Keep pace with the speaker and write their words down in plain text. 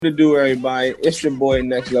To do, everybody? It's your boy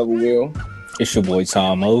Next Level Will. It's your boy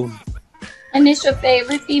Tomo. And it's your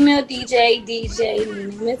favorite female DJ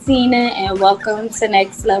Nina Messina, and welcome to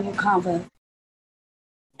Next Level Convo.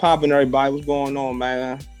 Popping, everybody. What's going on,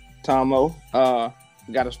 man? Tomo.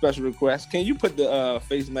 Got a special request. Can you put the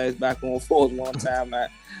face mask back on for us one time, man?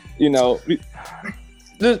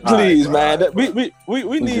 Please, man.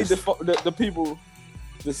 We need the people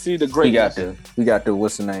to see the greatness. We got the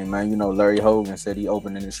what's the name, man? You know, Larry Hogan said he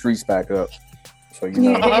opening the streets back up. So you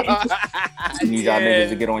know, you need y'all niggas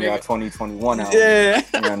to get on y'all 2021 out. Yeah,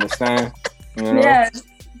 you understand? You know? Yeah.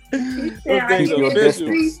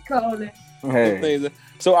 Hey.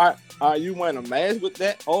 So are you wearing a mask with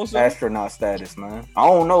that also? Astronaut status, man. I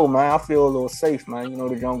don't know, man. I feel a little safe, man. You know,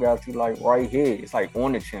 the jump got you like right here. It's like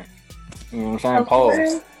on the chin. You know what I'm saying? Okay.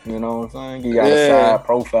 Pause. You know what I'm saying? You got a side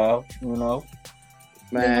profile, you know.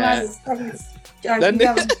 Man. Looking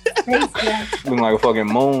Looking like a fucking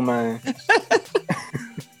moon, man.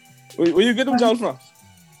 Where you get them jokes from?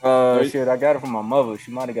 Shit, I got it from my mother.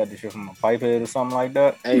 She might have got this shit from a pipehead or something like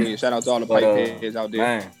that. Hey, shout out to all the pipeheads out there.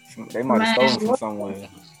 Man, they might have stolen from somewhere.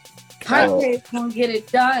 Pipehead's gonna get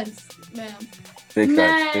it done, man. Big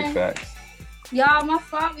facts. Y'all, my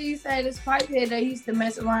father used to say this pipehead that he used to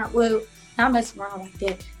mess around with. Not mess around like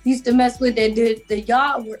that. He used to mess with that did the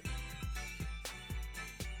yard work.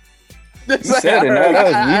 You said it, not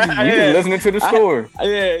us. You been listening to the story.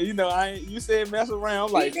 You said mess around.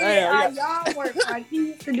 I'm like, damn. Yard work. Like, he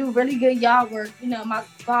used to do really good yard work. You know, my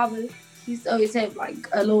father used to always have like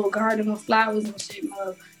a little garden with flowers and shit.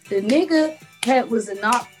 The nigga was a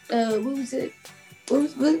what was it?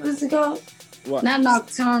 What was it called? What? Not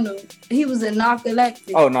nocturnal. He was a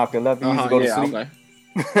narcoleptic. Oh, narcoleptic. He used to go to sleep. Okay.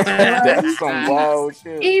 That's some wild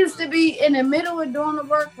shit. He used to be in the middle of doing the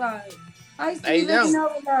work like. I used to be looking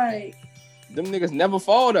over like. Them niggas never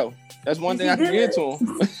fall though. That's one thing I can give to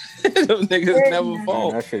them. Them niggas never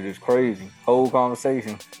fall. Man, that shit is crazy. Whole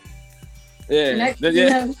conversation. Yeah.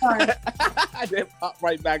 They pop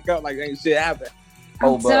right back up like ain't shit happened.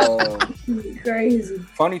 Oh, but crazy.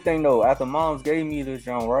 Funny thing though, after moms gave me this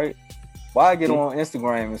joint, right? Why I get on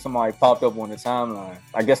Instagram and somebody popped up on the timeline?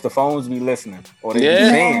 I guess the phones be listening or they be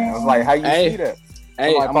saying. I was like, how you see that?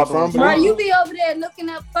 Hey, I'm a firm believer. You be over there looking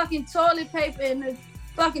up fucking toilet paper and the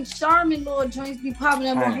fucking Charmin little joints be popping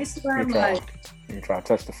up on Instagram You try to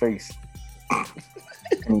touch the face.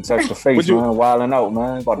 You touch the face, man. Wilding out,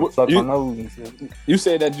 man. About to pluck my nose and shit. You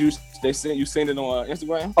said that you seen it on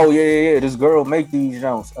Instagram? Oh yeah. This girl make these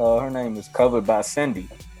jumps. Her name is Covered by Cindy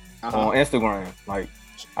on Instagram. Like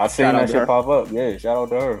I seen that shit pop up. Yeah, shout out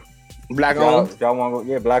to her. Black owned. Y'all want to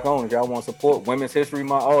go? Yeah, black owned. Y'all want to support Women's History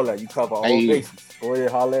Month? All that. You cover all bases. Go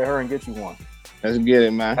ahead, holler at her and get you one. Let's get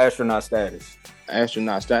it, man. Astronaut status.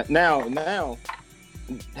 Now,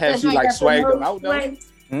 has she like swagged them out though?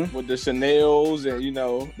 With the Chanel's and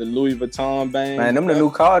the Louis Vuitton bang. Man, them the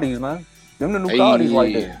new Cardis, man. Them the new Cardis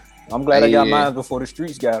right there. I'm glad I got mine before the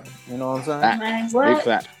streets got them. You know what I'm saying? Man, what? Big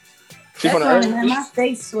fact. She from the area? My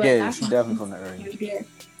face sweat. Yeah, she definitely from the area.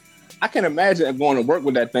 I can imagine going to work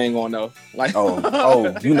with that thing on though. Like,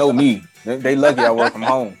 oh, you know me. They lucky I work from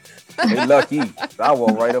home. They lucky. I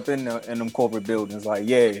walk right up in them corporate buildings. Like,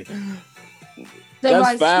 yeah.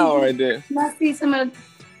 That's foul right there. Can I see some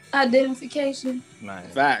identification? Man.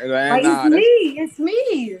 Fact, man. Like, it's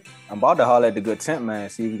me. I'm about to holler at the good temp, man.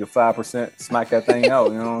 See if you can 5% smack that thing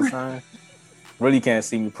out. You know what I'm saying? Really can't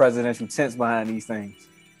see me presidential tents behind these things.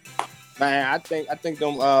 Man, I think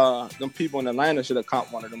them people in Atlanta should have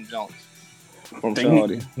caught one of them Jones from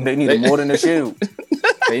Saudi. They need more than a shield.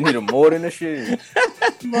 They need more than a shield.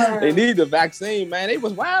 They need the vaccine, man. They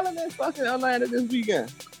was wilding in fucking Atlanta this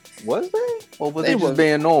weekend. Was they? Or was they just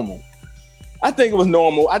being normal? I think it was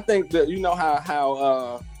normal. I think that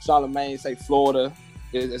how Charlamagne say Florida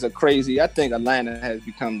is a crazy. I think Atlanta has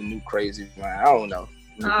become the new crazy, man. I don't know.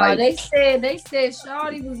 They said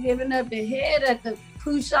Shawty was giving up the head at the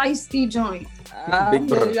Pooch Ice-T joint. I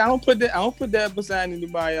don't put that beside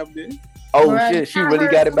anybody up there. Oh shit, she really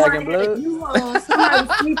got it back in blood. Somebody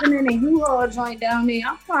was sleeping in a U-Haul joint down there.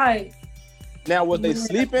 I'm like, now was they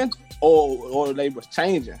sleeping or they was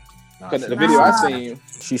changing? Because the video I seen,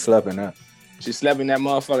 she slept in that. She slept in that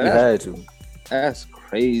motherfucker. She had to. That's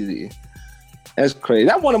crazy. That's crazy.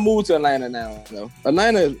 I want to move to Atlanta now, though.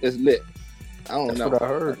 Atlanta is lit. I don't know. That's what I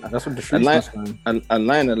heard. That's what the streets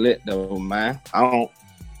Atlanta lit though, man.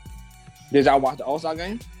 Did y'all watch the All-Star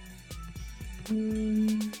game? The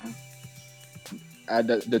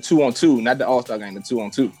 2-on-2, not the All-Star game. The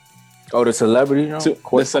 2-on-2. Oh, the celebrity,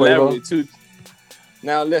 the celebrity too.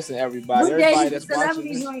 Now listen, everybody. Everybody that's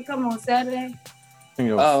watching this. Joint come on Saturday.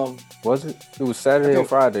 Was it? It was Saturday or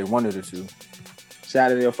Friday, one of the two.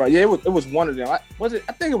 Saturday or Friday. Yeah, it was one of them. I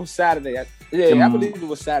think it was Saturday. I believe it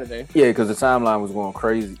was Saturday. Yeah, because the timeline was going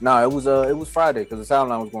crazy. No, it was Friday because the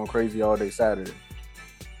timeline was going crazy all day Saturday.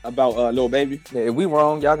 About Lil Baby. Yeah, if we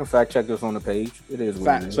wrong, y'all can fact check us on the page. It is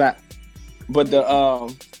what it is. Fact. But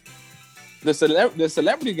the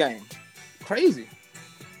celebrity game, crazy.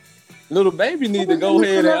 Little Baby need to go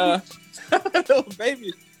ahead and Little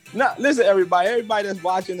Baby. No, listen, everybody that's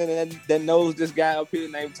watching and that knows this guy up here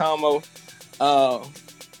named Tomo,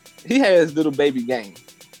 he has Little Baby game.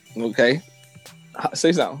 Okay,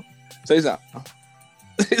 say something.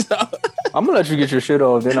 I'm gonna let you get your shit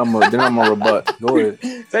off. Then I'm gonna rebut. Go ahead.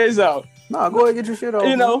 Say something. No, go ahead, get your shit off.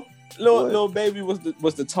 You know, Lil Baby was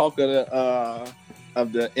the talk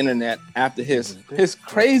of the internet after his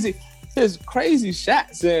crazy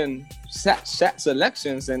shots and shot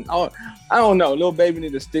selections and all. I don't know. Lil Baby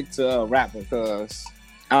need to stick to rapping because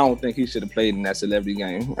I don't think he should have played in that celebrity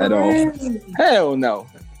game at all. Hell no.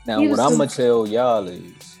 Now what I'm gonna tell y'all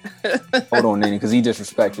is, hold on, Nanny, because he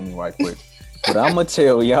disrespected me right quick. What I'm gonna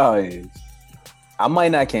tell y'all is, I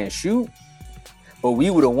might not can't shoot, but we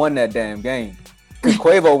would have won that damn game. Because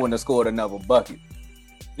Quavo wouldn't have scored another bucket.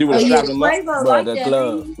 You would have strapped him up. Bro, the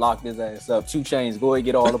glove locked his ass up. 2 Chainz, go ahead,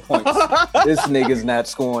 get all the points. This nigga's not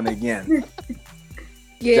scoring again.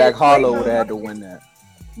 Yeah, Jack Harlow would have had to win that.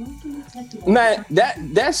 Man,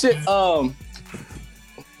 that shit. I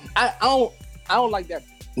don't like that.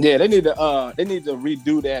 Yeah, they need to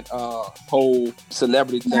redo that whole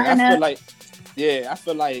celebrity thing. I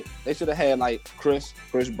feel like they should have had like Chris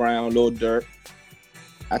Brown, Lil Durk.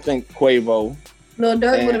 I think Quavo. Lil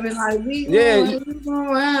Durk would have been like,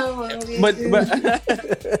 but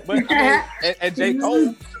and J.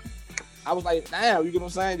 Cole, I was like, damn, you get what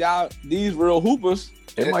I'm saying? Y'all, these real hoopers.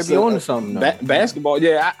 They might be on to something. Basketball,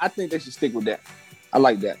 yeah, I think they should stick with that. I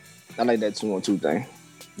like that. I like that 2-on-2 thing.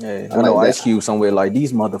 Yeah, I know Ice Cube somewhere like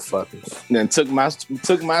these motherfuckers. Then took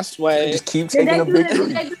my swag. Just keep taking a big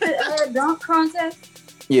three. Did they do the dunk contest?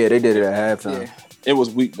 Yeah, they did it at halftime. Yeah. It was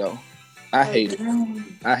weak though. I hated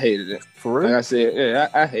it. For real? Like I said, yeah,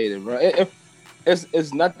 I hate it, bro.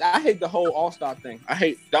 It's nothing. I hate the whole All-Star thing.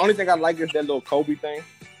 The only thing I like is that little Kobe thing.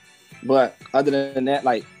 But other than that,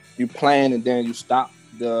 like you playing and then you stop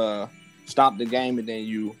the game and then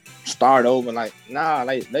you start over. Like, nah,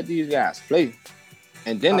 like let these guys play.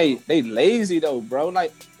 And then they lazy though, bro.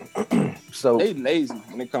 Like, so they lazy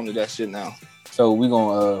when it comes to that shit now. So we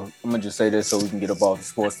gonna I'm gonna just say this so we can get up off the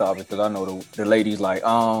sports topic because I know the ladies like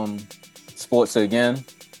sports again.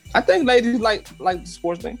 I think ladies like the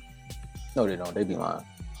sports thing. No, they don't. They be lying.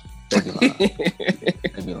 They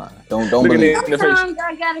be lying. Don't believe. Sometimes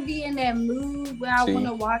I gotta be in that mood where I want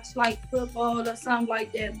to watch like football or something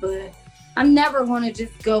like that, but I never want to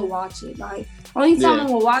just go watch it. Like only time I'm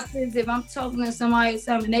gonna watch it is if I'm talking to somebody or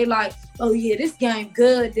something and they like, oh yeah, this game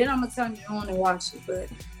good. Then I'm gonna turn it on and watch it. But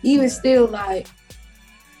even still, like,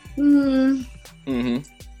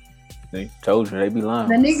 They told you they be lying.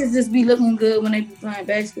 The niggas just be looking good when they be playing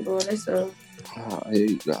basketball. That's all. Oh, here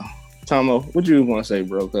you go. Tomo, what you want to say,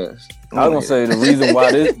 bro? Cause I was gonna say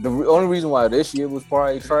the only reason why this year was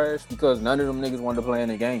probably trash because none of them niggas wanted to play in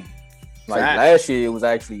the game. Like last year, it was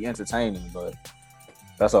actually entertaining, but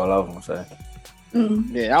that's all I was gonna say.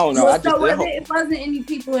 Mm-hmm. Yeah, I don't know. It wasn't any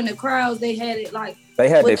people in the crowd. They had it like they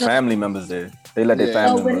had their family members there. They let their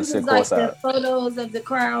family members sit courtside. Like the photos of the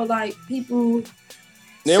crowd, like people.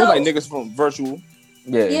 Yeah, it was like niggas from virtual.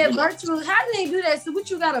 Yeah, virtual. How do they do that? So, what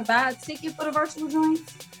you gotta buy a ticket for the virtual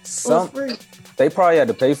joints? Some free. They probably had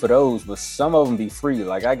to pay for those, but some of them be free.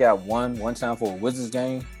 Like I got one time for a Wizards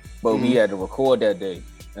game, but we had to record that day,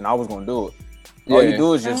 and I was gonna do it. All you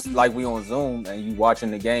do is just like we on Zoom and you watching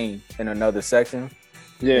the game in another section.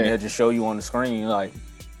 Yeah, and they'll just show you on the screen like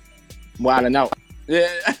wilding out. Yeah.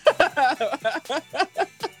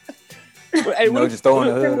 But, hey, just throwing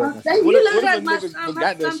the hood up. You look like my son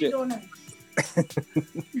doing that.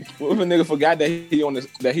 What if a nigga forgot that he on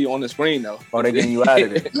the screen though? Oh, they getting you out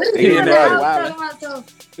of it. They getting you out of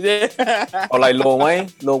it. Yeah. Or like Lil Wayne.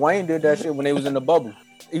 Lil Wayne did that shit when they was in the bubble.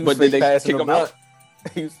 But did they kick him out?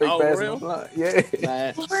 He was fake passing the blunt. Yeah.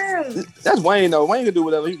 Man. That's Wayne though. Wayne can do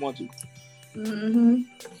whatever he wants to. Mm-hmm.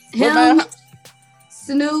 Him,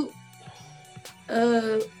 Snoop,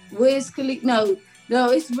 Wiz Khalifa. No,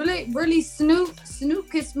 it's really Snoop. Snoop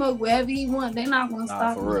can smoke wherever he wants. They're not gonna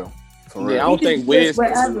stop him. For real. Yeah, I don't think Wiz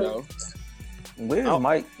can though. Wiz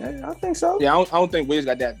might. I think so. Yeah, I don't think Wiz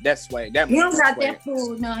got that swag. He don't got that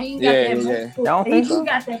food. No, he ain't got that food. I don't think he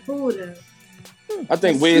got that food though. I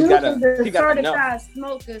think Wiz got a certified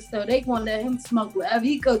smoker, so they gonna let him smoke wherever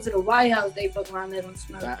he go to the White House. They fuck around let him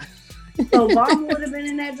smoke. So Obama would have been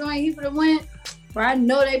in that joint. He would have went. But I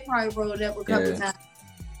know they probably rolled up a couple times.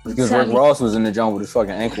 Because Rick Ross was in the joint with his fucking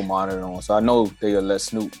ankle monitor on, so I know they'll let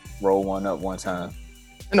Snoop roll one up one time.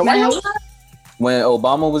 In the White House? When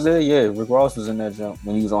Obama was there, yeah, Rick Ross was in that jump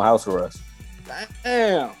when he was on house arrest.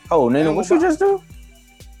 Damn. Oh, Nina, what you just do?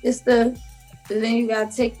 It's then you gotta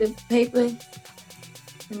take the paper and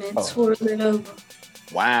then twirl it over.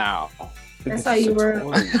 Wow. That's how you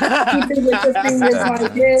roll. You do with your fingers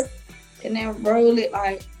like this, and then roll it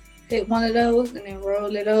like hit one of those, and then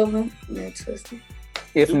roll it over, and then twist it.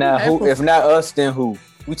 If not us, then who?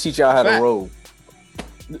 We teach y'all how to roll.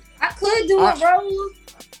 I could do it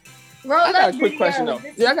roll. I got a quick question though.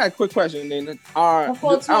 Yeah, I got a quick question. Then I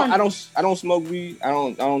don't smoke weed. I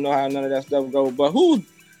don't know how none of that stuff goes. But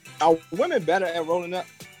are women better at rolling up,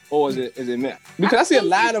 or is it men? Because I see a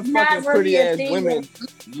lot of fucking pretty ass women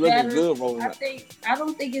looking good rolling up. I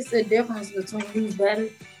don't think it's a difference between who's better.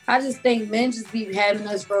 I just think men just be having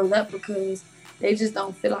us roll up because they just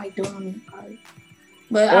don't feel like doing it. Like,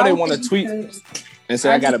 but or they want to tweet and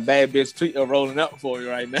say, I got a bad bitch tweet rolling up for you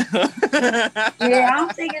right now. Yeah, I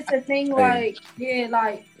don't think it's a thing like,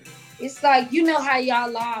 like, it's like, you know how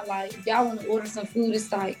y'all lie, like, if y'all want to order some food,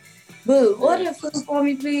 it's like, boo, order food for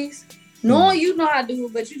me, please. Knowing you know how to do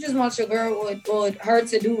it, but you just want your girl or her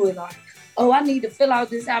to do it, like, oh, I need to fill out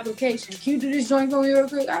this application. Can you do this joint for me real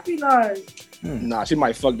quick? I'd be like... Nah, she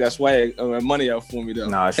might fuck that swag money up for me though.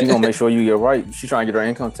 Nah, she gonna make sure you get right. She trying to get her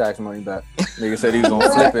income tax money back. Nigga said he was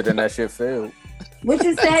gonna flip it and that shit failed. What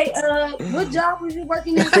you say? What job was you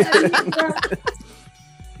working in?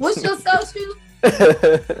 What's your social?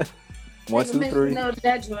 1, 2, 3. No,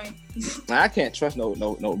 that joint. I can't trust no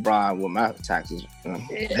bride with my taxes.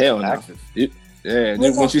 Hell no. Taxes. Yeah,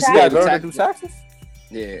 when she see that girl do taxes.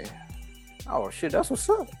 Yeah. Oh shit, that's what's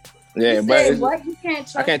up. Yeah, but you can't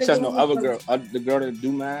trust I can't trust no other girl. The girl that do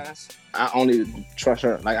mine, I only trust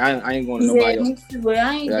her. Like I ain't going to nobody else. But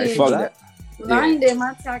I ain't did fuck that. I ain't did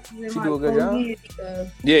my taxes in my 4 years.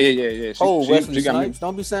 Yeah. Wesley Snipes,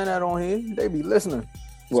 don't be saying that on here. They be listening.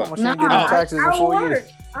 What? No, I don't work.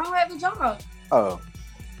 I don't have a job. Oh.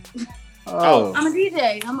 I'm a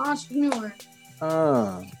DJ. I'm an entrepreneur.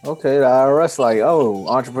 Okay. The IRS like,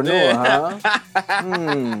 entrepreneur, huh?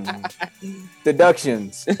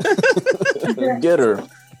 Deductions. Get her.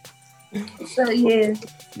 So yeah,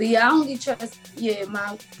 but yeah, I only trust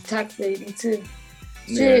my tax lady too.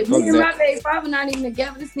 Shit, me and my baby father not even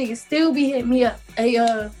together. This nigga still be hitting me up. Hey,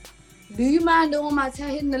 do you mind doing my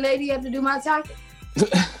hitting the lady up to do my taxes?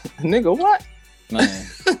 Nigga, what? Man.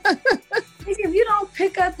 Nigga, if you don't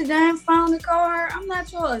pick up the damn phone and call her, I'm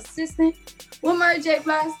not your assistant. What Mary J.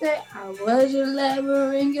 Blige said, I was your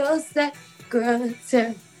lever in your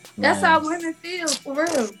secretary. That's how women feel, for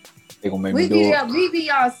real. They gonna make me do it. We be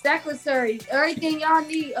y'all secretary. Everything y'all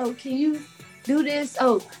need. Oh, can you do this?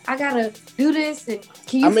 Oh, I gotta do this. And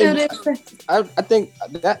can you feel this? I think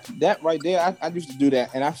that right there, I used to do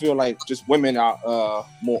that. And I feel like just women are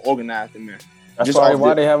more organized than men. That's just probably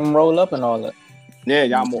why they have them roll up and all that. Yeah,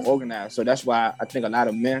 y'all more organized. So that's why I think a lot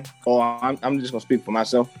of men, or I'm just gonna speak for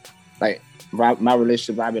myself, like my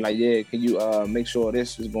relationship, I be like, yeah, can you make sure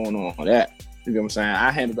this is going on that? You get what I'm saying?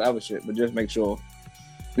 I handle the other shit, but just make sure,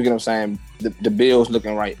 you get what I'm saying, the bill's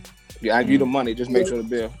looking right. I give you the money, just make sure the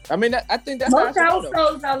bill. I mean, I think that's most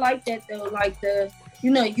households are like that though. Like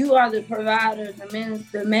you are the provider,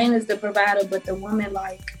 the man is the provider, but the woman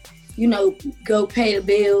go pay the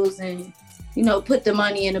bills and put the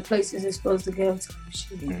money in the places it's supposed to go to.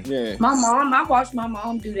 Yeah. I watch my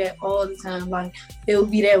mom do that all the time. Like it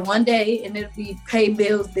would be that one day and it'll be pay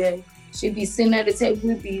bills day. She'd be sitting at the table,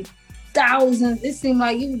 it'd be thousands. It seemed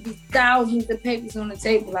like it would be thousands of papers on the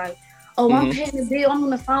table. Like, I'm paying the bill. I'm on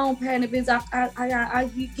the phone paying the bills. I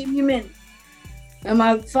give me a minute. And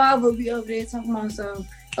my father would be over there talking about something.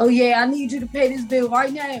 Oh yeah, I need you to pay this bill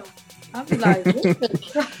right now. I'd be like, what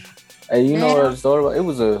the Hey, you know what I thought about?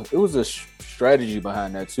 It was a strategy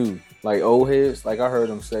behind that too. Like old heads, like I heard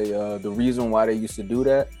them say, the reason why they used to do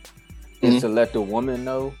that is to let the woman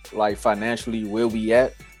know, like financially where we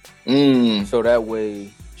at, so that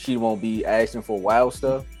way she won't be asking for wild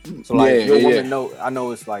stuff. So like your woman know, I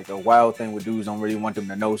know it's like a wild thing with dudes don't really want them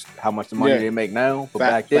to know how much the money they make now, but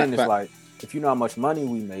back then it's like if you know how much money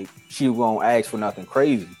we make, she won't ask for nothing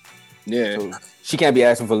crazy. Yeah, so she can't be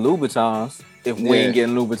asking for Louboutins if we ain't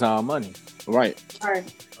getting Louboutin money. Right.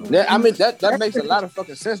 Yeah, I mean that makes a lot of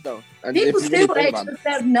fucking sense though. People still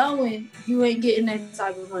accept knowing you ain't getting that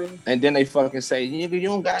type of money. And then they fucking say, nigga, you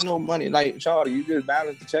don't got no money. Like, Charlie, you just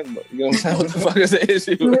balance the checkbook. You know what I'm saying? What the fuck is the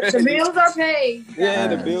issue? The bills are paid. Yeah,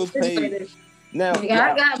 the bills paid. Now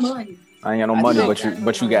I got money. I ain't got no money,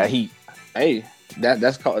 but you got heat. Hey,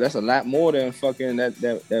 That's a lot more than fucking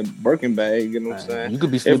that Birkin bag. You know what I'm saying? You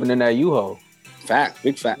could be sleeping in that U-Haul. Fact,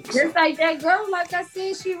 big facts. Just like that girl, like I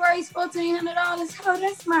said, she raised $1,400. Oh,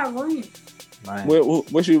 that's my rent.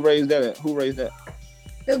 Where she raised that at? Who raised that?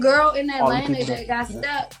 The girl in Atlanta that got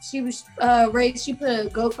stuck, she was raised. She put a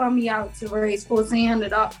GoFundMe out to raise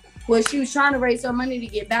 $1,400. Well, she was trying to raise her money to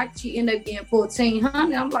get back. She ended up getting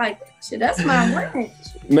 $1,400. I'm like, shit, that's my rent.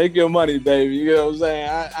 Make your money, baby. You know what I'm saying?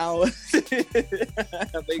 I don't.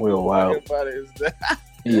 Well, wow. You think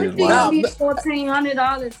you need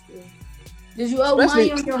 $1,400? Did you owe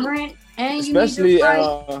money on your rent? And you need your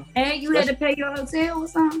flight? And you had to pay your hotel or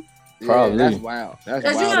something? Probably. That's wild. That's wild.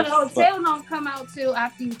 Because you know the hotel don't come out till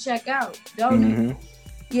after you check out, don't it?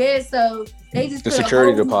 Yeah, so they just the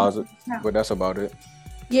security deposit, but that's about it.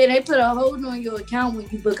 Yeah, they put a hold on your account when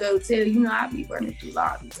you book a hotel. You know, I be running through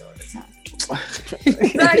lobbies all the time.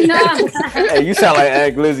 Hey, you sound like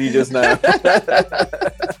Aunt Lizzie just now. Cause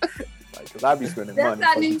I be spending money. That's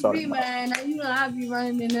how niggas be, man. You know, I be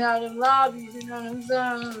running in and out of lobbies. You know what I'm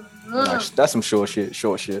saying? That's some short shit.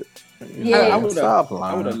 Yeah, I would have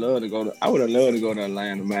loved to go to. I would have loved to go to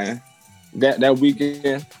Atlanta, man. That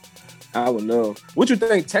weekend, I would love. What you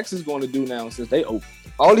think Texas going to do now since they open?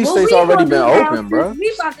 All these states already been open, bro.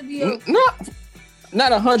 We about to be open.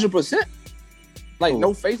 Not 100%. Like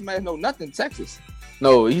no face mask, no nothing. Texas.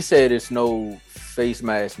 No, he said it's no face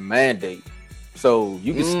mask mandate. So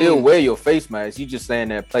you can still wear your face mask. You just saying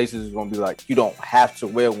that places is gonna be like you don't have to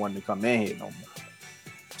wear one to come in here no more.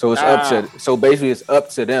 So it's up to basically it's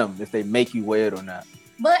up to them if they make you wear it or not.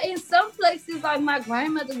 But in some places, like my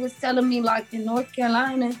grandmother was telling me, like in North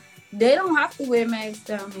Carolina, they don't have to wear masks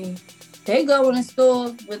down here. They go in the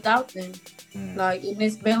store without them. Like, and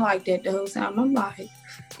it's been like that the whole time. I'm like,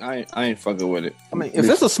 I ain't fucking with it. I mean, if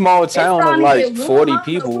it's a small town of like 40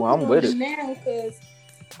 people, I'm with it. Now, cause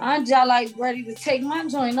I'm just like ready to take my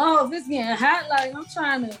joint off. It's getting hot. Like I'm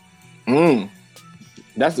trying to.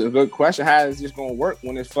 That's a good question. How is this gonna work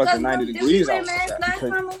when it's fucking 90 degrees outside?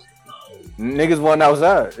 Niggas wasn't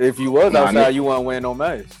outside. If you was outside, you wasn't wearing no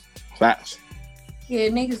mask. Facts. Yeah,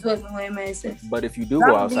 niggas wasn't wearing masks. But if you do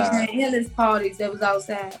go outside, endless parties that was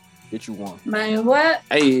outside. Get you one. Man, what?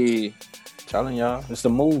 Hey, telling y'all, it's the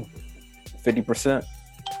move. 50%.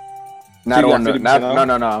 Not on the.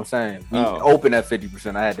 No. I'm saying we open at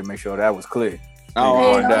 50%. I had to make sure that was clear.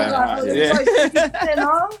 Oh, man,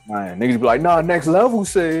 niggas be like, nah, next level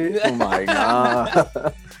said. I'm like, nah,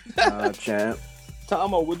 champ.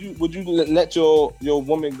 Tama, would you let your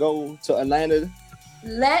woman go to Atlanta?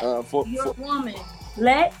 Let your woman.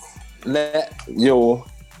 Let your.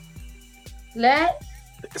 Let.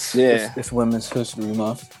 Yeah. It's Women's History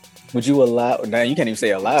Month. Would you allow? Now you can't even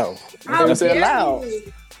say allow. How say allow.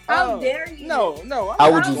 How dare you? No.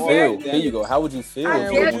 How would you feel? There you go. How would you feel? How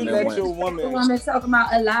dare you let your woman talking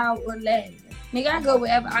about allow or let? Nigga, I go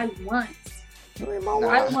wherever I want.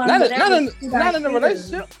 Not in a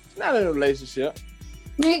relationship. Not in a relationship.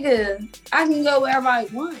 Nigga, I can go wherever I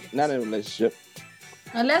want. Not in a relationship.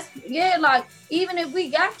 Unless, like, even if we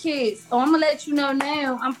got kids, I'm gonna let you know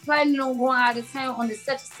now, I'm planning on going out of town on the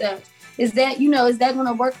such and such. Is that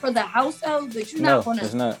gonna work for the household? But you're not gonna.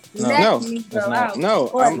 It's not.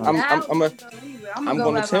 No. I'm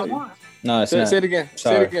gonna tell you. No, it's not. Say it again.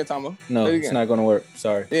 Sorry. Say it again, Tomo. No, it's not gonna work.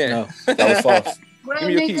 Sorry. Yeah. No, that was false. Well,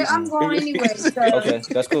 nigga, I'm going anyway. So okay,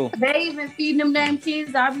 that's cool. They even feeding them damn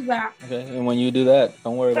kids. I'll be back. Okay, and when you do that,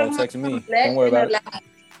 don't worry about texting me. Don't worry about it.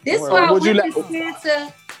 This is why women scared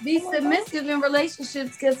to be submissive in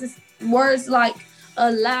relationships because it's words like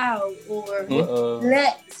allow or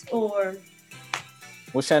let or.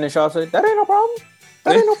 What Shannon Sharp said? That ain't no problem.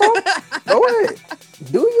 Go ahead.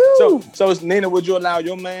 Do you? So Nina, would you allow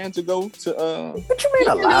your man to go to? What you mean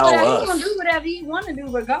allow us? He gonna do whatever he want to do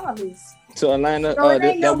regardless. To Atlanta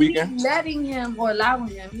that weekend. Letting him or allowing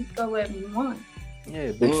him, he can go wherever he want.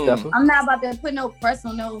 Yeah, big stepper. I'm not about to put no press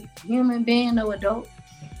on no human being, no adult.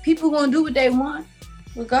 People gonna do what they want,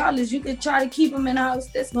 regardless. You could try to keep them in the house.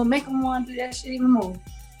 That's gonna make them want to do that shit even more.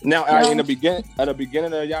 Now, in the beginning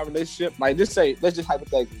of y'all relationship, like let's just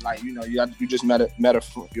hypothetically, like you just met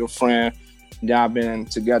your friend, y'all been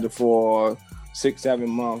together for 6-7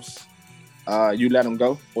 months. You let him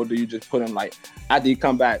go, or do you just put him like after you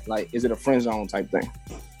come back? Like, is it a friend zone type thing?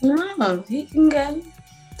 No, he can go.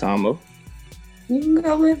 Tomo, you can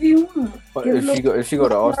go wherever you want. But if she go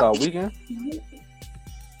to All-Star Weekend,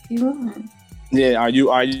 you want? Yeah, are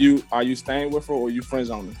you staying with her or you friend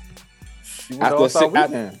zoning? She went to All-Star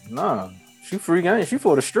Weekend. Nah, she free game. She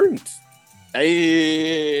for the streets.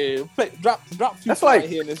 Hey, drop. That's like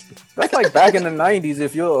that's like back in the 90s.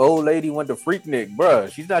 If your old lady went to Freaknik,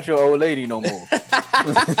 bruh, she's not your old lady no more.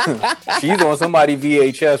 She's on somebody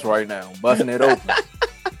VHS right now, busting it open.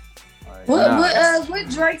 What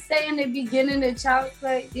Drake say in the beginning of Child's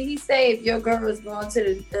Play? Did he say if your girl was going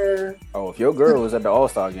to the? If your girl was at the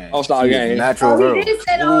All-Star game, natural girl. He did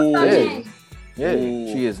say the All-Star game. Yeah,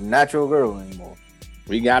 she is natural girl anymore.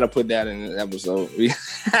 We gotta put that in the episode.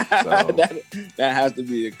 That has to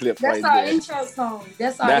be a clip. That's our intro song.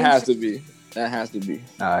 That has to be. All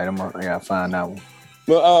right, I gotta find that one.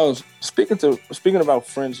 Well, speaking about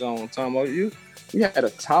friend zone, Tomo, you had a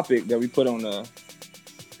topic that we put on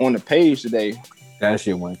the page today. That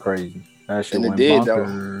shit went crazy. That shit went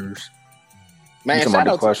bonkers. Man,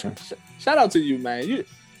 shout out to you, man. You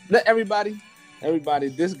let everybody,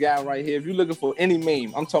 this guy right here, if you're looking for any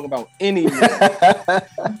meme, I'm talking about any meme.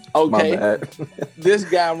 Okay. This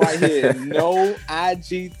guy right here, no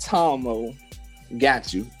IG Tomo,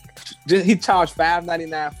 got you. He charged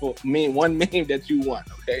 $5.99 for one meme that you want,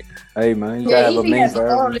 okay? Hey man, you gotta have a meme for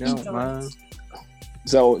every jump, man.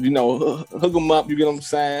 So, hook him up, you get what I'm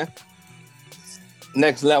saying?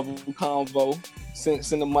 Next level convo. Send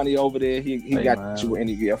the money over there. He got you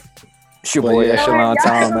any gift. It's your boy Echelon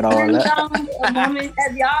Tom and all that.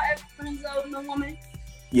 Have y'all ever friend zoned a woman?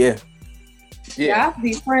 Yeah. I'll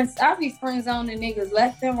be friend zoning niggas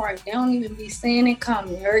left and right. They don't even be seeing it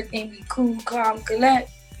coming. Everything be cool, calm,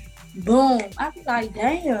 collect. Boom. I be like,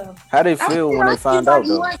 damn. How they feel when they find out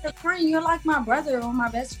though? You like a friend. You're like my brother or my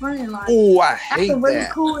best friend. Like, I hate that. I'm really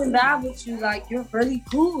cool and vibe with you. Like, you're really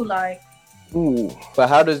cool. Like. Ooh.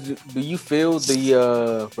 But do you feel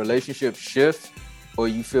the relationship shift, or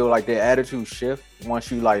you feel like their attitude shift once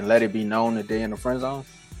you like let it be known that they're in the friend zone?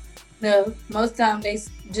 No, most time they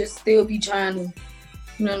just still be trying to,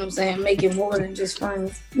 you know what I'm saying, make it more than just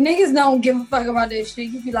friends. Niggas don't give a fuck about that shit.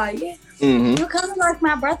 You be like, yeah, you're kind of like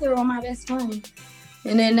my brother or my best friend.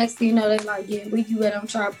 And then next thing you know, they like, yeah, where you at? I'm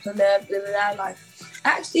trying to pull up, blah, blah, blah. Like,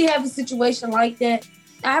 I actually have a situation like that.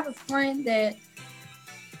 I have a friend that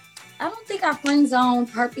I don't think I friend zone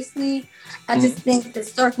purposely. I just think the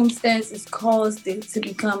circumstances caused it to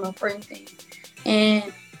become a friend thing.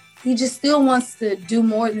 And he just still wants to do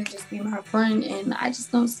more than just be my friend, and I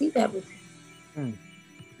just don't see that with him.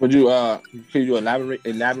 Would you could you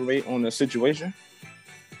elaborate on the situation?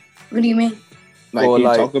 What do you mean? Like, can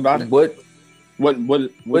you talk about it? What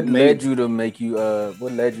led you to make you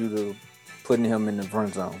what led you to putting him in the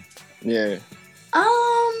friend zone? Yeah.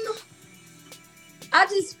 I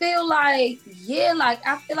just feel like,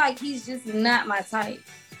 I feel like he's just not my type.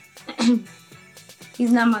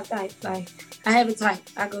 He's not my type. Like, I have a type.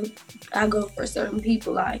 I go for certain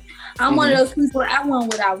people. Like, I'm one of those people, I want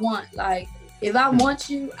what I want. Like, if I want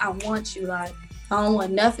you, I want you. Like, I don't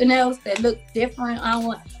want nothing else that look different. I don't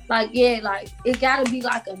want, it gotta be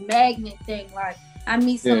like a magnet thing. Like, I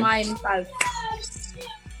meet somebody and it's like,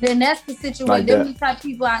 then that's the situation. Like them the type of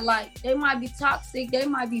people I like. They might be toxic, they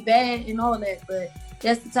might be bad and all that, but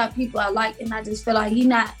that's the type of people I like. And I just feel like he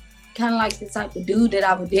not kind of like the type of dude that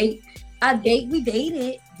I would date. We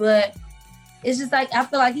dated, but it's just like, I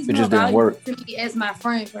feel like he's more valuable to me as my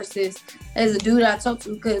friend versus as a dude I talk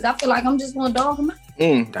to, because I feel like I'm just going to dog him out.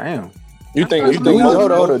 Damn. You think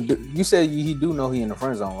hold on. You said he do know he in the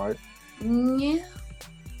friend zone, right? Yeah.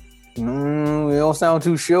 You don't sound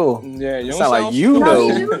too sure. Yeah, you sound like you know.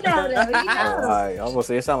 No, he do know though. He knows. Right. I was gonna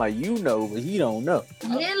say it sound like you know, but he don't know.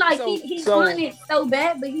 Yeah, like he wanted so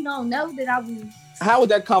bad, but he don't know that I was. How would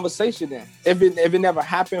that conversation then? If it never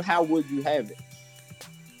happened, how would you have it?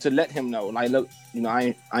 To let him know, like, look,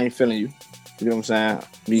 I ain't feeling you. You know what I'm saying?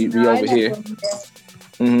 We over here.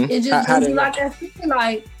 It just would be like that feeling,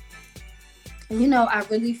 like, I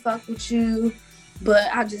really fuck with you, but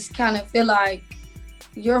I just kind of feel like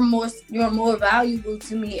you're more valuable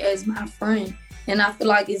to me as my friend, and I feel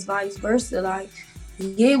like it's vice versa. Like,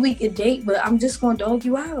 yeah, we could date, but I'm just gonna dog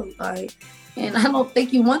you out, like, and I don't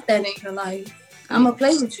think you want that in your life. I'm gonna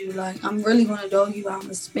play with you, like, I'm really gonna dog you out. I'm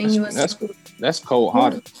gonna spin you in school. That's cold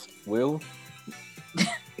hearted. Will?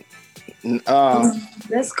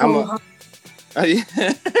 That's cold hearted.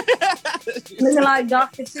 Looking like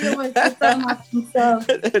Dr. Phil and talking about himself.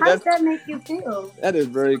 How does that make you feel? That is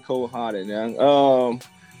very cold hearted, young.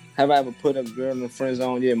 Have I ever put a girl in the friend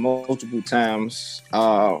zone? Yeah, multiple times.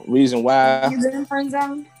 Reason why? You been in friend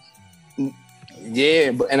zone?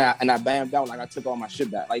 Yeah, but and I bammed out, like I took all my shit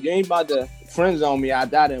back. Like, you ain't about to friend zone me. I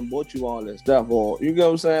died and bought you all this stuff, or you know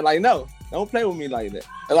what I'm saying? Like, no, don't play with me like that.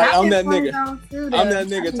 Like, I'm that nigga. I'm that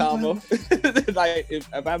nigga, Tomo. Like, if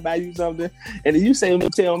I buy you something and you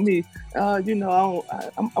tell me, you know,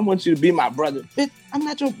 I want you to be my brother. Bitch, I'm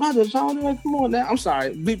not your brother, so like, come on now. I'm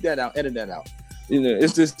sorry, bleep that out, edit that out. You know,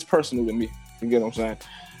 it's just personal with me. You get what I'm saying?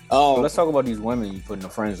 Let's talk about these women you put in the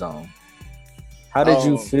friend zone. How did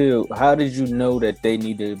you feel? How did you know that they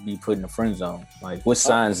need to be put in the friend zone? Like, what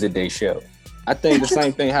signs did they show? I think the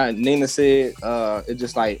same thing how Nina said. It's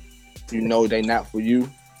just like, you know, they not for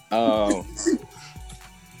you. The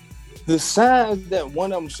signs that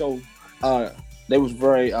one of them showed, they was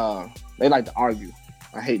very, they like to argue.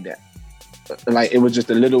 I hate that. Like, it was just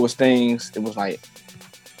the littlest things. It was like,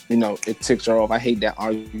 you know, it ticks her off. I hate that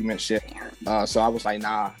argument shit. So I was like,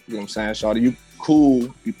 nah, you know what I'm saying? Shawty, you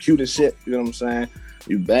cool, you cute as shit, you know what I'm saying?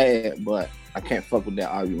 You bad, but I can't fuck with that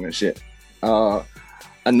argument shit.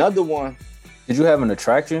 Another one. Did you have an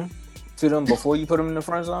attraction to them before you put them in the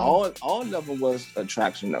friend zone? All of them was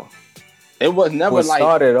attraction though. It was never like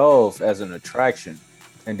started off as an attraction,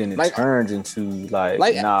 and then it like, turned into like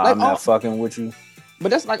I'm not fucking with you. But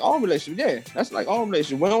that's like all relationships. Yeah, that's like all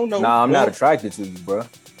relationships. We don't know. Nah, I'm not attracted to you, bro.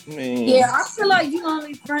 Yeah, I feel like you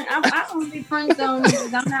only friend. I only friend zone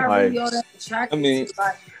because I'm not really all that attracted. I mean,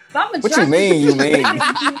 like, if I'm attracted, what you mean? You mean?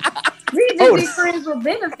 We just be friends with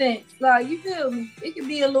benefits. Like, you feel me? It could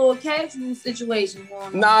be a little casual situation.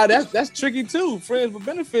 Nah, that's tricky too. Friends with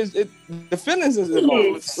benefits. The feelings is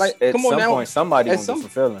involved. Like, at come on now. Point, somebody wants some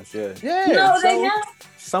feelings. Yeah. Yeah. No, they not.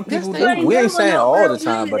 Some people do. We ain't saying all the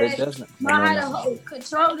time, but it doesn't. Try to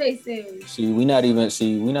control themselves. See, we not even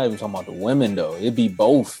talking about the women though. It be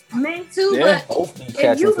both. Me too, but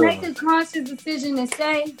if you make a conscious decision and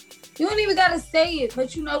say, you don't even gotta say it,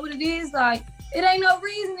 but you know what it is. Like, it ain't no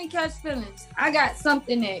reason to catch feelings. I got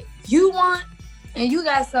something that you want, and you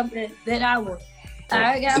got something that I want.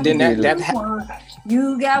 I got what you want.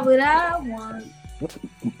 You got what I want.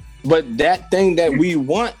 But that thing that we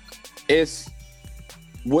want is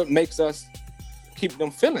what makes us keep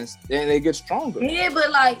them feelings, and they get stronger. Yeah,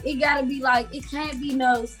 but like, it gotta be like, it can't be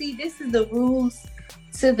no. See, this is the rules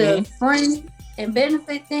to the friend and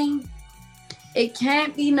benefit thing. It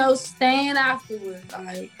can't be no stand afterwards.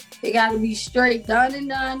 Like, it gotta be straight done and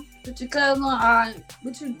done. Put your clothes on. All right,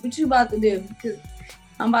 what you about to do? Because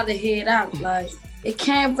I'm about to head out. Like, it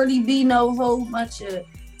can't really be no whole bunch of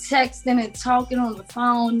texting and talking on the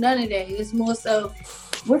phone. None of that. It's more so,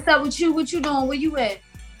 what's up with you? What you doing? Where you at?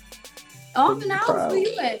 I'm in the house. Where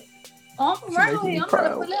you at? I'm around here. I'm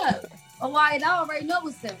gonna pull up. Oh, I already know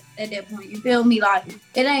what's up at that point. You feel me? Like,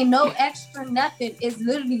 it ain't no extra nothing. It's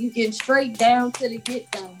literally you get straight down to the get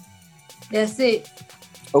done. That's it.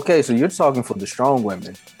 Okay, so you're talking for the strong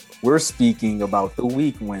women. We're speaking about the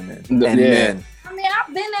weak women and men. I mean,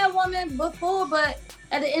 I've been that woman before, but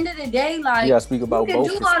at the end of the day, like, yeah, speak about you can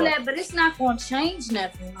do all that, but it's not gonna change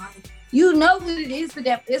nothing. Like, you know what it is for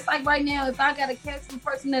that. It's like right now, if I gotta catch some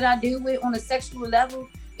person that I deal with on a sexual level,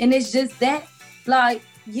 and it's just that, like,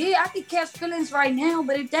 yeah, I could catch feelings right now,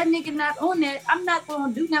 but if that nigga not on that, I'm not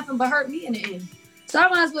gonna do nothing but hurt me in the end. So I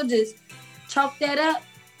might as well just chalk that up,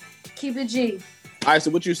 keep it G. All right,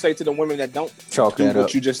 so what you say to the women that don't chalk do that what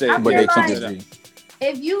up, you just said, but they keep it G?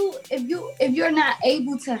 If you're not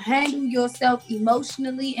able to handle yourself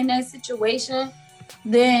emotionally in that situation,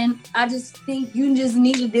 then I just think you just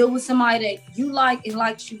need to deal with somebody that you like and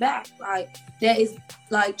likes you back. Like, that is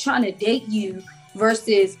like trying to date you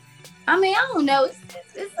versus, I mean, I don't know.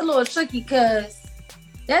 It's a little tricky because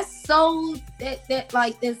that's so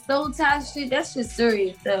that soul tie shit. That's just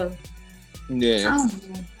serious though. Yeah.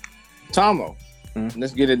 Tomo,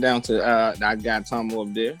 let's get it down to I got Tomo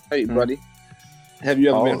up there. Hey, buddy, have you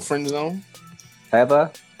ever been friend zone? Have I?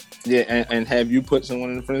 Yeah, and have you put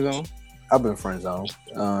someone in the friend zone? I've been friend zoned.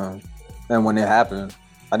 And when it happened,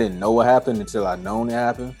 I didn't know what happened until I known it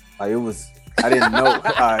happened. Like, it was, I didn't know. All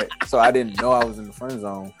right, so I didn't know I was in the friend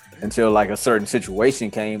zone until like a certain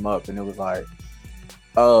situation came up, and it was like,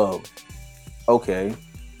 oh, okay.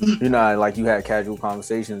 You know, like you had casual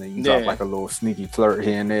conversations and you drop like a little sneaky flirt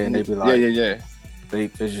here and there, and they be like, They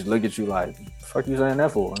just look at you like, the fuck you saying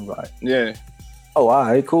that for? I'm like, oh, all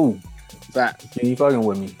right, cool. You fucking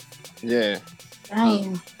with me? Yeah.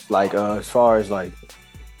 Damn. Like, as far as like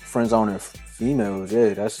friend zoning females,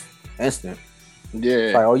 yeah, that's instant. Yeah.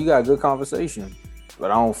 It's like, oh, you got a good conversation,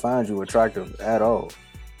 but I don't find you attractive at all.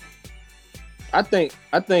 I think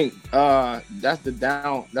that's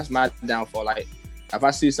my downfall. Like, if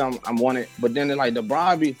I see something, I want it, but then like the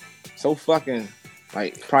broad be so fucking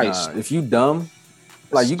like price. If you dumb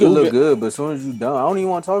Like you can look good, but as soon as you dumb, I don't even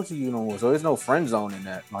want to talk to you no more. So there's no friend zone in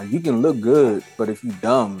that. Like you can look good, but if you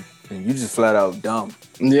dumb, then you just flat out dumb.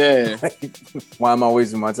 Yeah. Why am I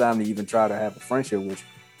wasting my time to even try to have a friendship with you?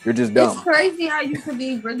 You're just dumb. It's crazy how you could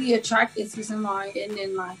be really attracted to somebody and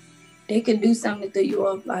then like they could do something to throw you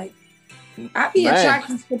off. Like I be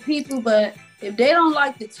attracted to people, but if they don't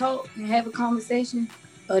like to talk and have a conversation,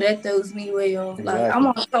 that throws me way off. Exactly. Like, I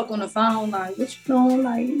want to talk on the phone, like, what you doing?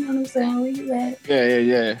 Like, you know what I'm saying? Where you at?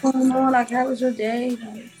 Yeah. What's going on? Like, how was your day?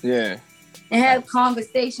 Like, yeah. And have a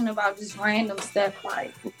conversation about just random stuff,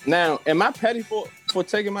 like. Now, am I petty for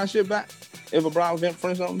taking my shit back? If a brown vent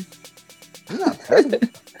friends on me? I'm not petty.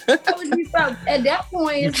 How would you felt? At that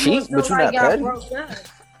point, it's more so like y'all broke up.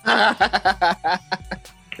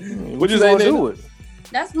 What you gonna do with it?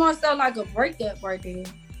 That's more so like a breakup right there.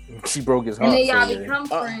 She broke his heart. And then y'all become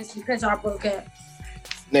friends because y'all broke up.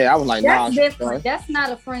 Yeah, I was like, that's different. That's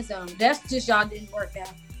not a friend zone. That's just y'all didn't work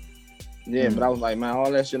out. Yeah, but I was like, man,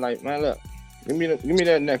 all that shit, like, man, look, give me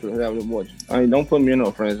that necklace that was watching. I mean, don't put me in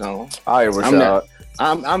no friend zone. All right, Rashad.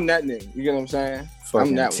 I'm that nigga. You get what I'm saying? Fucking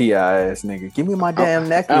I'm that T.I. ass nigga. Give me my damn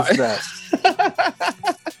necklace back.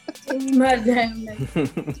 Give me my damn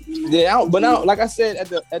necklace. Yeah, but now, like I said,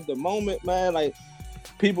 at the moment, man, like,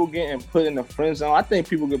 people getting put in the friend zone. I think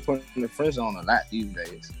people get put in the friend zone a lot these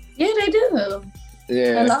days. Yeah, they do.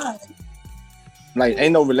 Yeah. A lot. Like,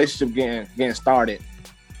 ain't no relationship getting started.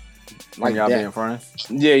 Like y'all being friends?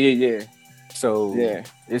 Yeah. So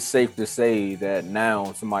it's safe to say that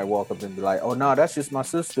now somebody walk up and be like, oh, no, that's just my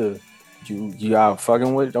sister. Y'all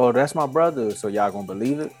fucking with, oh, that's my brother. So y'all gonna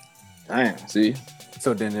believe it? Damn, see?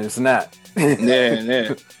 So then it's not.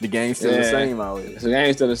 Yeah. The game's still the same out here. The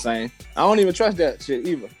game's still the same. I don't even trust that shit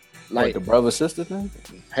either. Like the brother-sister thing?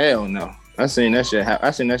 Hell no. I seen that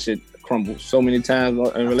shit crumble so many times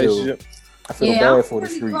in a relationship. I feel bad for the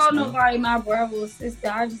streets. I don't really call nobody my brother or sister.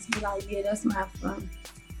 I just be like, yeah, that's my friend.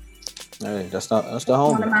 Hey, that's the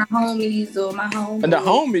homie. One of my homies or my homie. And the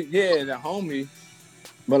homie.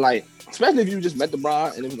 But like, especially if you just met the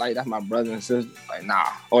bride and it was like, that's my brother and sister. Like, nah.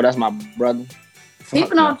 Oh, that's my brother.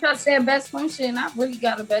 People don't trust their best friend shit, and I've really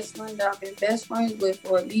got a best friend that I've been best friends with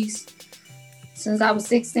for at least since I was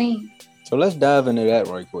 16. So let's dive into that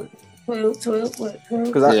right quick. 12.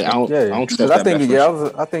 Because I think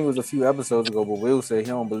it was a few episodes ago, but Will said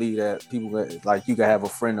he don't believe that people like you can have a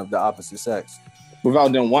friend of the opposite sex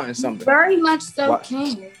without them wanting something. Very much so.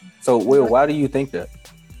 Can. So Will, why do you think that?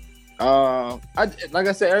 Like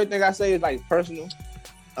I said, everything I say is like personal.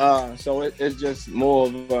 So it's just more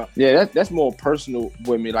of a, that's more personal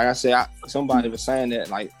with me. Like I said, somebody was saying that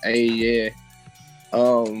like, hey,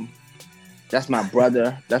 that's my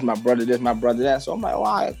brother. That's my brother. This my brother. That. So I'm like, all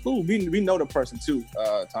right, cool. We know the person too,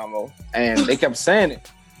 Tomo. And they kept saying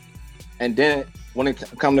it. And then when it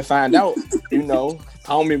come to find out,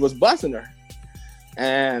 homie was busting her.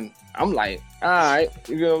 And I'm like, all right,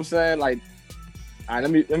 you know what I'm saying? Like, all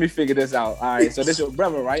right, let me figure this out. All right, so this your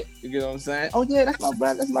brother, right? You get what I'm saying? Oh yeah, that's my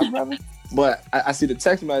brother. That's my brother. But I see the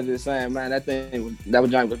text message saying, man, that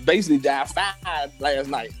vagina was basically died 5 last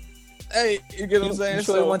night. Hey, you get what I'm saying? You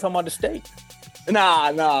sure you weren't talking about the steak?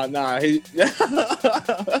 Nah.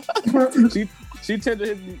 She tended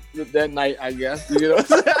to hit me that night, I guess. You know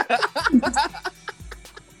what I'm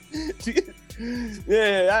saying?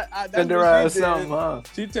 I tenderized something, huh?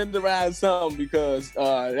 She tenderized something because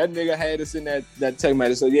that nigga had us in that text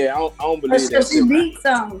message. So yeah, I don't believe that. She beat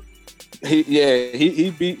something.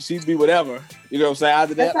 He beat, she beat whatever. You know what I'm saying?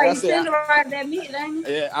 After that, that's like you tenderized that meat, ain't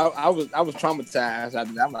it? Yeah, I was traumatized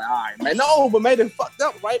after that. I'm like, all right, man, no, but made it fucked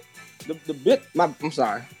up, right? The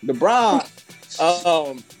bride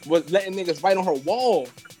was letting niggas write on her wall.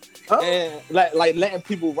 And like letting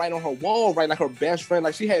people write on her wall, right? Like her best friend,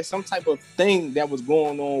 like she had some type of thing that was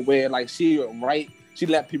going on where like she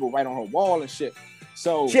let people write on her wall and shit.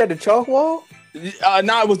 So she had the chalk wall?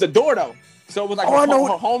 No, it was the door though. So it was like her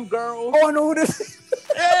home girl. Oh, I know who this is.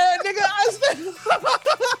 Yeah, nigga,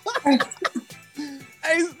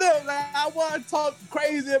 hey, still, like, I want to talk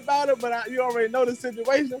crazy about it, but you already know the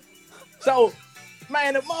situation. So,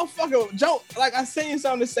 man, the motherfucker joke, like I seen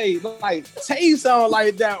something to say, like, say something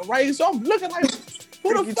like that, right? So I'm looking like,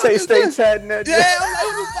 who the fuck is this? Yeah, I'm like, who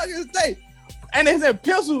the fuck is they? And it's in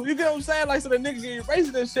pencil, you get what I'm saying? Like, so the nigga get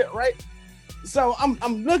erasing this shit, right? So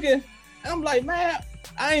I'm looking, and I'm like, man,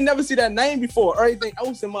 I ain't never see that name before. Everything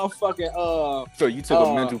else in motherfucking So you took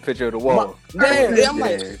a mental picture of the wall. I'm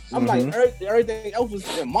like everything else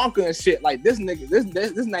was in marker and shit. Like this nigga,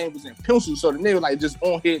 this name was in pencil. So the nigga like just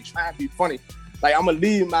on here trying to be funny. Like I'm gonna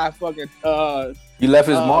leave my fucking you left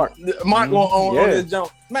his mark on this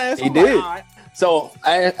jump, man. So he did. Like, all right. So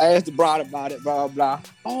I asked the broad about it, blah blah blah.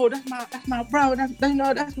 Oh, that's my bro. That's man.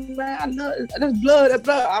 I love that's blood.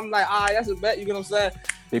 I'm like, all right, that's a bet. You get what I'm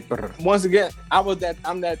saying? Once again, I'm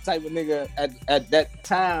that type of nigga at that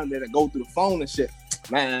time that I go through the phone and shit.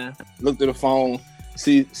 Man, look through the phone,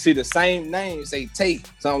 see the same name, say Tate,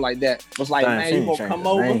 something like that. Was like, man, you gonna come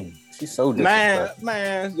over? Name. She's so disrespectful.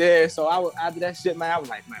 Man, yeah. So after that shit, man, I was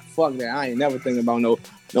like, man, fuck that. I ain't never thinking about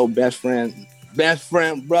no best friend,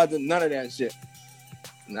 brother, none of that shit.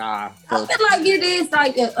 Nah. I feel like it is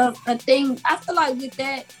like a thing. I feel like with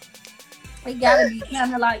that, it gotta be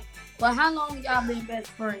kind of like, well, how long y'all been best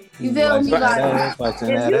friends? You feel me? Like, if you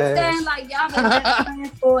saying like y'all been best friends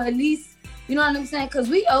for at least, you know what I'm saying? Because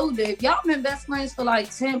we older. If y'all been best friends for like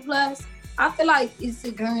 10 plus, I feel like it's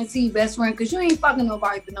a guaranteed best friend because you ain't fucking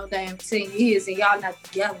nobody for no damn 10 years and y'all not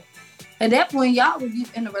together. At that point, y'all would be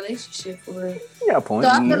in a relationship for real. Yeah, point.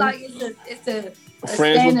 So I feel like it's a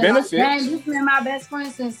friends with benefits. Like, man, this been my best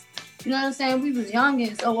friend since, you know what I'm saying? We was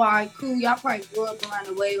youngins. So, all right, cool. Y'all probably grew up around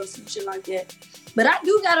the way or some shit like that. But I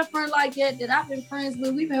do got a friend like that I've been friends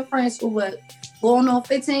with. We've been friends for what? Going on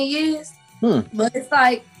 15 years? But it's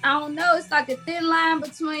like, I don't know. It's like a thin line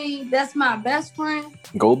between that's my best friend.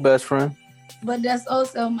 Go best friend. But that's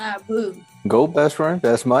also my boo. Go best friend.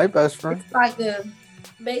 That's my best friend. It's like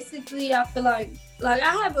basically, I feel like I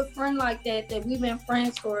have a friend like that we've been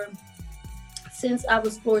friends for since I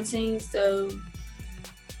was 14. So,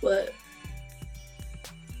 what?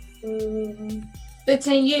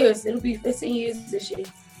 15 years. It'll be 15 years this year.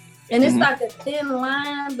 And it's like a thin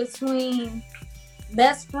line between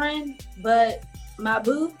best friend, but my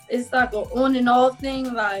boo, it's like an on and off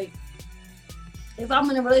thing. Like, if I'm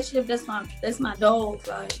in a relationship, that's my dog.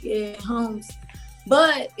 Like, yeah, Holmes.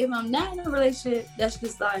 But if I'm not in a relationship, that's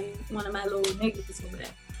just like one of my little niggas over there.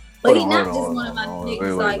 But he's not just one of my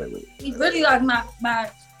niggas. Wait. He really like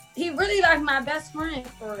my best friend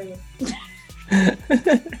for real.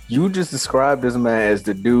 You just described this man as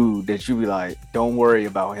the dude that you be like, don't worry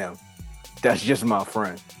about him. That's just my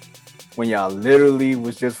friend. When y'all literally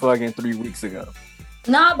was just fucking 3 weeks ago.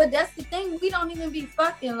 Nah, but that's the thing. We don't even be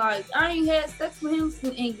fucking. Like, I ain't had sex with him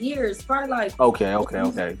in years. Probably like... Okay.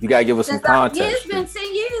 You gotta give us some context. Yeah, it's been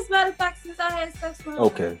 10 years, matter of fact, since I had sex with him.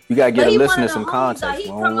 Okay. You gotta give the listener some context. We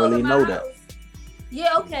don't really know that.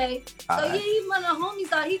 Yeah, okay. So, yeah, he's one of the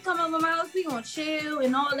homies. Like, he come over my house. We gonna chill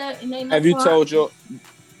and all that. And they Have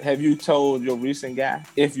you told your recent guy,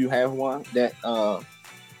 if you have one, that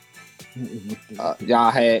y'all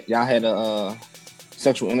had a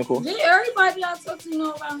sexual intercourse? Yeah, everybody I talk to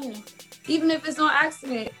know about him, even if it's on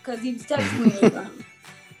accident, because he was texting me about him.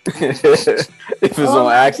 If it's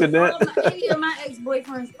on accident, any of my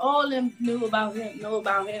ex-boyfriends, all of them know about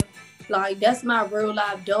him. Like, that's my real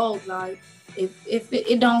life dog. Like, if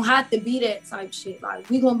it don't have to be that type shit. Like,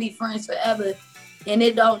 we gonna be friends forever, and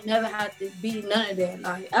it don't never have to be none of that.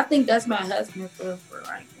 Like, I think that's my husband for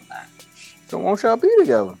right now. So won't y'all be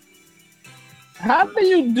together? How can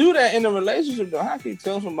you do that in a relationship though? How can you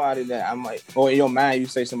tell somebody that I might, or in your mind you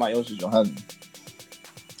say somebody else is your husband?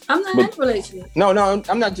 I'm not in a relationship. No,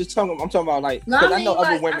 I'm not just talking. I'm talking about like, because I know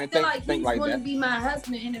other women think like that. He's going to be my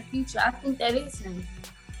husband in the future. I think that is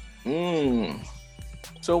him.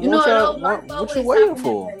 So what you waiting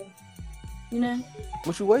for? You know?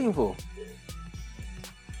 What you waiting for?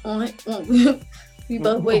 We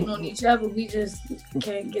both waiting on each other. We just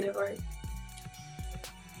can't get it right.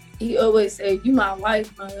 He always say, "You my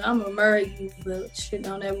wife, man. I'm gonna marry you," but shit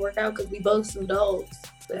don't ever work out because we both some dogs.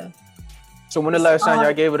 So when the last time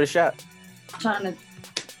y'all gave it a shot?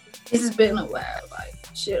 This has been a while. Like,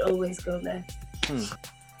 shit always go there.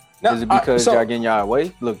 Now, is it because y'all getting y'all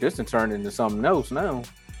way? Look, this done turned into something else now.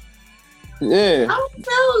 Yeah. I don't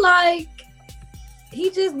know, like,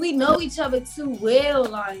 we know each other too well.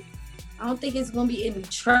 Like, I don't think it's gonna be any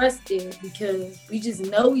trust there because we just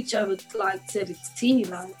know each other like to the T.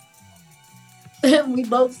 Like, we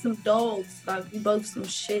both some dogs. Like, we both some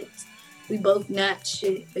shit. We both not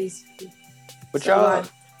shit, basically. But so,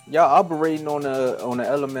 y'all operating on the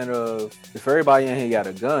element of if everybody in here got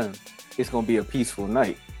a gun, it's gonna be a peaceful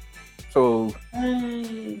night. So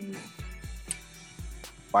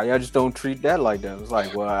why y'all just don't treat that like that? It's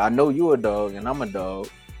like, well, I know you a dog and I'm a dog,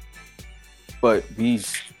 but we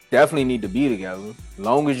definitely need to be together. As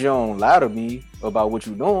long as you don't lie to me about what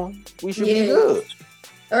you're doing, we should be good.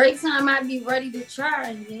 Every time I be ready to try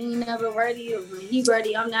and he ain't never ready, or when he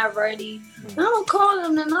ready, I'm not ready. I don't call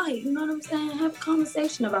him tonight. You know what I'm saying? Have a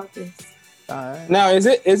conversation about this. Right. Now, is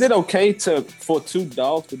it okay for two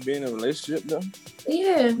dogs to be in a relationship though?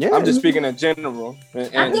 Yeah. I'm just speaking in general.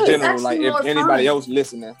 In general, like if anybody else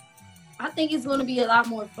listening. I think it's gonna be a lot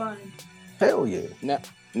more fun. Hell yeah.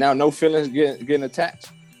 Now no feelings getting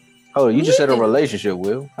attached. Oh, you just said a relationship,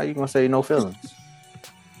 Will. How you gonna say no feelings?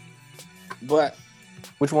 But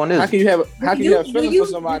which one is? How can you have feelings for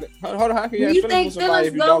somebody? Hold on, how can you have feelings for somebody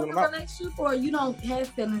if you're dogging them out? Relationship, or you don't have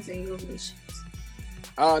feelings in your relationship?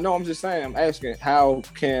 No, I'm just saying. I'm asking, how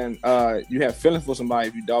can you have feelings for somebody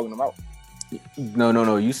if you're dogging them out?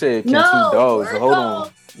 No. You said two dogs. So hold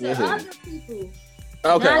on. Other people.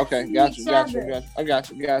 Okay. Got you. I got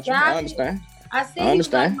you. I understand. I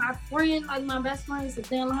understand. Like my friend, like my best friend, is a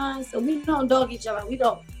thin line, so we don't dog each other. We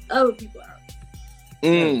dog other people out.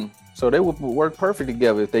 So they would work perfect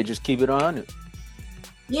together if they just keep it 100.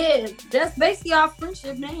 Yeah, that's basically our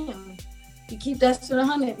friendship now. We keep that to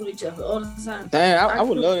 100 with each other all the time. Damn, I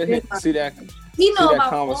would love to see that. He know about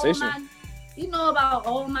conversation. You know about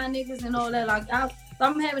all my niggas and all that. Like, if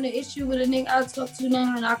I'm having an issue with a nigga I talk to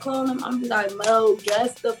now and I call him, I'm be like, Mo,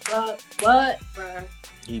 guess the fuck what, bro?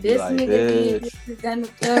 This like, nigga did this, then the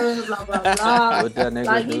third, blah, blah, blah. What that nigga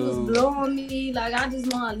like, do? He was blowing me. Like, I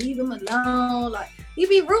just want to leave him alone. Like, he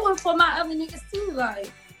be rooting for my other niggas, too.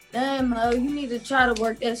 Like, damn, Mo, you need to try to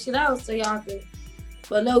work that shit out so y'all can.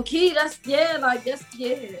 But low key, I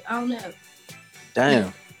don't know.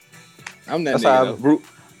 Damn. I'm that nigga.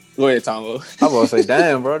 Go ahead, Tombo. I was gonna say,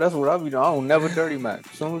 damn, bro, that's what I be doing. I don't never dirty Mac.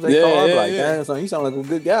 As soon as they call, I'm like, damn, son, you sound like a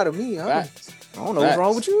good guy to me. Huh? I don't know what's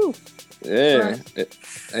wrong with you. Yeah,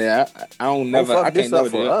 yeah. I don't never. I can't never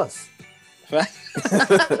for us.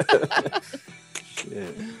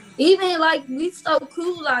 Yeah. Even like we so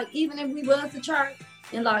cool. Like even if we was to try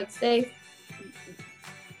and like say,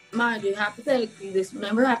 mind you, hypothetically, this will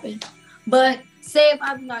never happen. But say if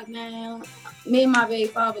I be like, man, me and my baby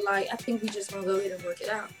father, like, I think we just gonna go ahead and work it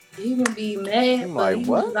out. He gonna be mad. I'm like,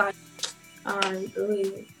 what? Be like, all right, go ahead.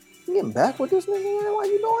 You getting back with this nigga? Why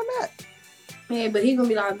you doing that? Yeah, but he gonna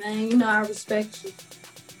be like, man, you know I respect you.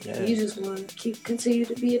 Yeah. You just want to continue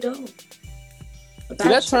to be a dog. Do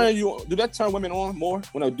that turn women on more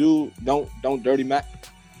when a dude don't dirty Mac?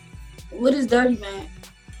 What is dirty Mac?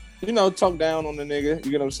 You know, talk down on the nigga.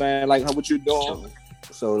 You get what I'm saying? Like, what you doing?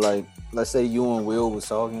 So like, let's say you and Will was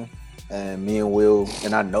talking, and me and Will,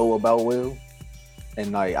 and I know about Will,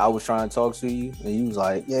 and like I was trying to talk to you, and you was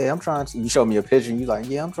like, yeah, I'm trying to. You showed me a picture, and you like,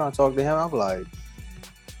 yeah, I'm trying to talk to him. I'm like,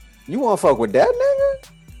 you want to fuck with that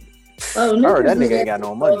nigga? Oh, I heard that nigga ain't got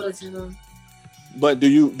no money. But do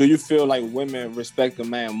you feel like women respect a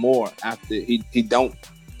man more after he don't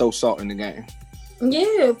throw salt in the game?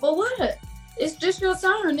 Yeah, for what? It's just your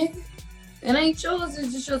turn, nigga. It ain't yours.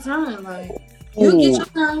 It's just your turn. Like you get your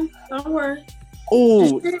turn. Don't worry.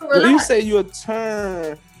 Ooh, you say your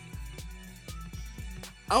turn.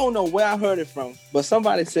 I don't know where I heard it from, but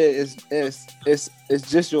somebody said it's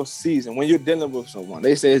just your season. When you're dealing with someone,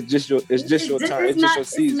 they say it's just your turn. It's just your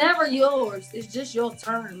season. It's never yours. It's just your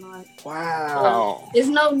turn. Like wow. There's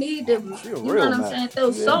no need to. You know what I'm saying?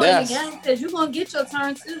 Throw salt in the game because you're gonna get your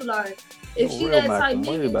turn too. Like if she that type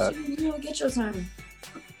nigga, you gonna get your turn.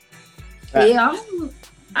 Yeah,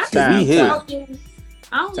 I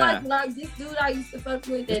don't like this dude I used to fuck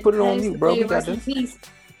with. That put it on you, bro. We got this.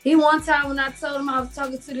 He one time when I told him I was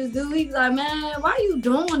talking to this dude, he was like, man, why you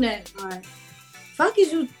doing that? Like, fuck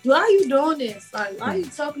is you, why you doing this? Like, why you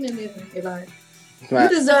talking to this nigga? Like, you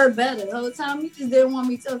deserve better. The whole time, you just didn't want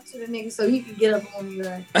me to talk to the nigga so he could get up on me.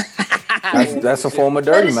 Like, that's a form of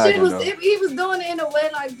dirty Mac. He was doing it in a way,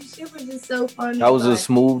 like, the shit was just so funny. That was a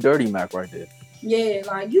smooth dirty Mac right there. Yeah,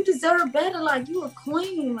 like, you deserve better. Like, you a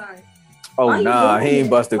queen. Like, oh, nah, he ain't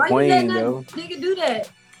busted queen, though. Nigga do that.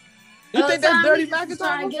 You think that's dirty Mac?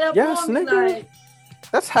 Yes, nigga. Like,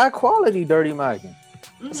 that's high quality dirty Mac.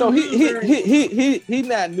 So he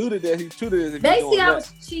not new to this. He true to this. They see I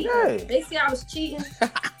was cheating. Yeah. They see I was cheating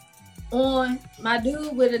on my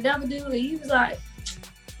dude with another dude, and he was like,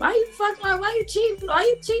 "Why you fucking like? Why you cheating? Why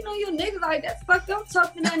you cheating on your nigga like that? Fuck, don't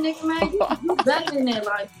talk to that nigga, man. You better than that.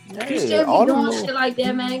 Like, you should be doing shit like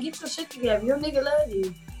that, man. Get your shit together. Your nigga love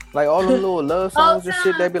you." Like all the little love songs and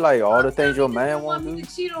shit, they be like all the things your man want to do. He wanted me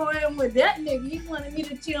to cheat on him with that nigga. He wanted me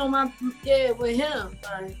to cheat on with him.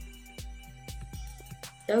 Like,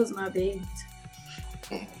 that was my baby.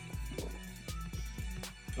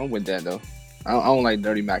 I'm with that though. I don't like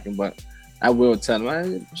dirty Mackin', but I will tell him,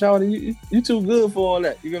 man, Shawty, you too good for all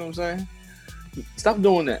that. You get what I'm saying? Stop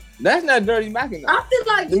doing that. That's not dirty Mackin'. I feel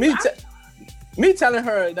like me telling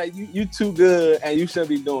her that you too good and you shouldn't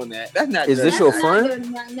be doing that. That's not. Is this your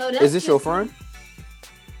friend? No, is this your friend?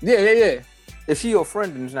 Yeah. Is if she your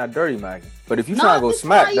friend, then it's not dirty macking. But if you trying to go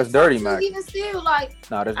smack, that's dirty macking. Even still, like,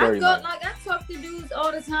 that's dirty macking. Like, I talk to dudes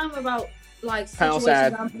all the time about like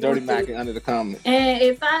situations I'm dirty macking under the comment. And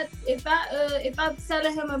if I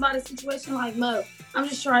telling him about a situation like Mo, I'm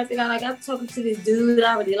just trying to figure out, like, I'm talking to this dude,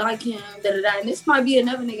 I really like him, and this might be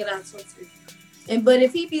another nigga that I talk to. But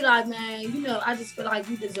if he be like, man, you know, I just feel like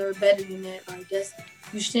you deserve better than that. Like,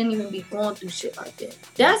 you shouldn't even be going through shit like that.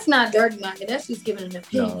 That's not dirty macking. That's just giving an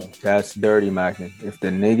opinion. No, that's dirty macking. If the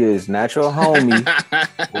nigga is not your homie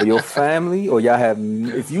or your family, or y'all have,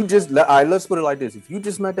 if you just, all right, let's put it like this. If you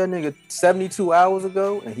just met that nigga 72 hours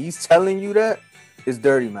ago and he's telling you that, it's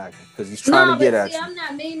dirty macking because he's trying to get at you. I'm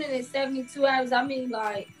not meaning it 72 hours. I mean,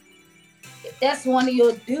 like, that's one of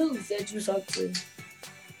your dudes that you talk to.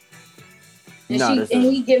 And,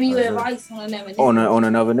 he giving you advice on another nigga. On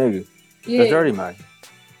another nigga. Yeah. That's dirty macking.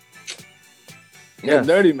 Yeah,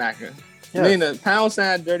 dirty macking. Yeah. Mean the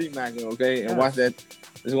 # dirty macking, okay? And watch that.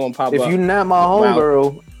 It's gonna pop up. If you're not my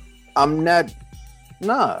homegirl, I'm not.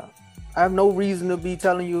 Nah, I have no reason to be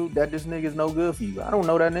telling you that this nigga's no good for you. I don't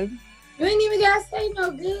know that nigga. You ain't even gotta say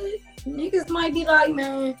no good. Niggas might be like,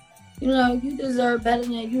 man, you know, you deserve better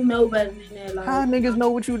than that. You know better than that. Like, how niggas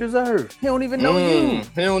know what you deserve? He don't even know you.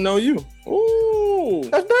 He don't know you. Ooh,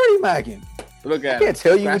 that's dirty macking. Look at. I can't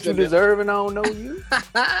tell you what you deserve, and I don't know you.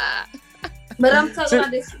 But I'm talking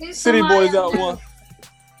about this. City Boys up 1.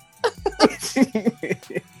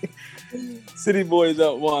 City Boys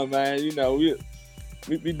up 1, man. You know,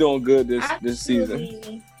 we doing good this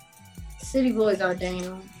season. City Boys are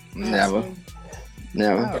down. Never.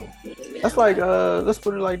 That's like, let's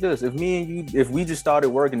put it like this. If me and you, if we just started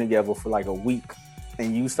working together for like a week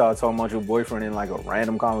and you start talking about your boyfriend in like a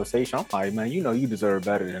random conversation, I'm like, man, you know you deserve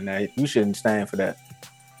better than that. You shouldn't stand for that.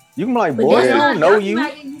 You can be like, boy, I don't know you.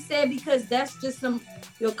 Like you said, because that's just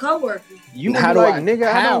your coworker. You how do like, nigga,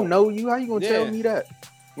 I don't know you. How you gonna tell me that?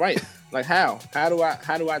 Right. Like how? How do I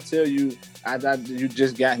tell you you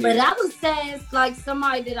just got here? But I was saying like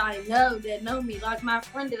somebody that I know that know me, like my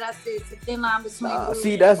friend that I said it's a thin line between.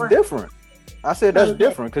 See, that's different. I said that's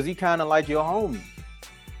different because he kind of like your homie.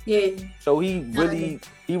 Yeah. So he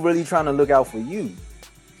really trying to look out for you.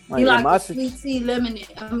 Like, he like the sweet tea lemonade.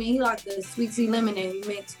 I mean, he like the sweet tea lemonade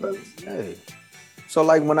mix. Hey. So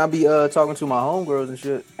like when I be talking to my homegirls and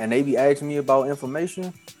shit, and they be asking me about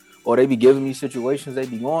information, or they be giving me situations they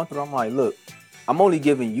be going through, I'm like, look, I'm only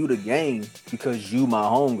giving you the game because you my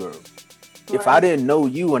homegirl. Right. If I didn't know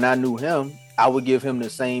you and I knew him, I would give him the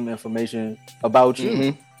same information about you.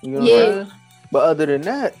 Mm-hmm. You know what I'm saying? But other than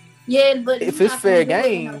that, but if it's fair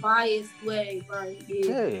game, in a biased way, right?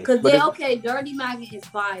 Because dirty macking is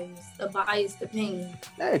biased, a biased opinion.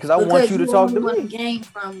 Yeah, because I want you to talk to me. Gain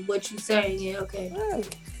from what you saying, Okay,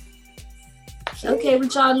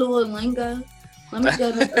 with y'all little lingo. Let me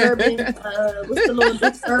go to urban. What's the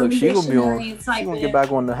little urban dictionary and type? She gonna get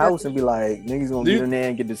back on the house and be like, niggas gonna get in there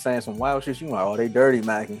and get to saying some wild shit. She like, oh, they dirty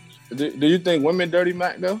macking. Do you think women dirty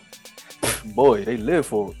mac though? Boy, they live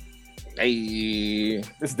for it. Hey,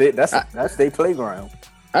 that's their playground.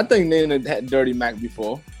 I think they had dirty mac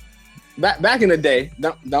before. Back in the day.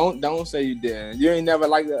 Don't say you didn't. You ain't never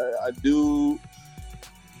like a dude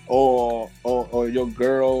or your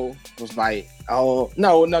girl was like, oh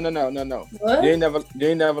no. What? You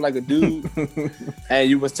ain't never like a dude and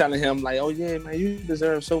you was telling him like, oh yeah, man, you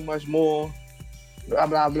deserve so much more. Blah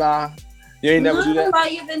blah blah. You ain't never do that.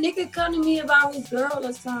 Like if a nigga come to me about his girl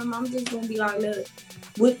or something, I'm just gonna be like, look,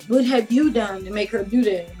 what have you done to make her do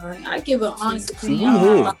that? Like, I give an honest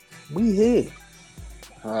opinion. We here.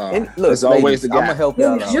 And look, it's always the guy. I'm gonna help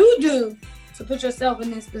y'all out. What you do to put yourself in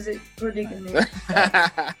this predicament?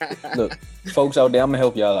 Look, folks out there, I'm gonna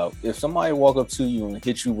help y'all out. If somebody walk up to you and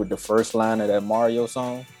hit you with the first line of that Mario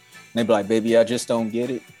song, and they be like, baby, I just don't get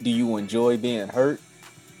it. Do you enjoy being hurt?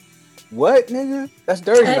 What, nigga? That's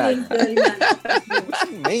dirty macking.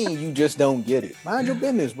 What you mean you just don't get it? Mind your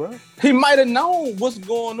business, bro. He might have known what's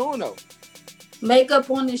going on, though.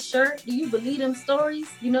 Makeup on his shirt. Do you believe them stories?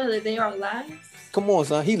 You know that they are lies? Come on,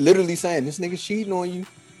 son. He literally saying this nigga cheating on you.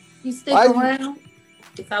 You stick around.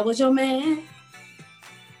 If I was your man.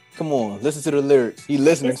 Come on. Listen to the lyrics. He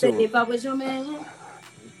listening to it. If I was your man.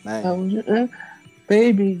 Man.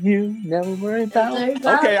 Baby, you never worry about.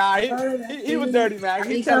 Okay, all right. He was dirty, man.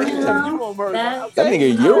 He telling you won't worry about. That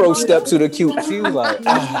nigga Euro stepped to the cute. She was like,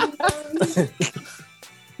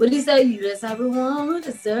 What did he say? You just have a woman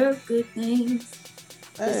deserve good things.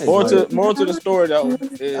 Hey, more to the story though is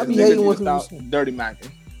niggas without dirty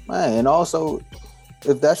macking. Man, and also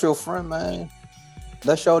if that's your friend, man,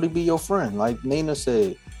 let shorty be your friend, like Nina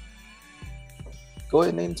said. Go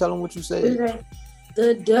ahead, Nina, tell him what you said.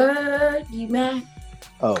 The dirty mac.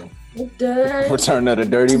 Oh, Return of the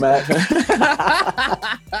Dirty Mac.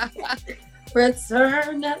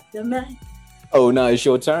 Return of the Mac. Oh no, it's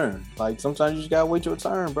your turn. Like sometimes you just gotta wait your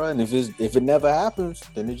turn, bro. And if it never happens,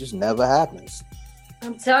 then it just never happens.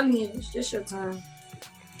 I'm telling you, it's just your turn.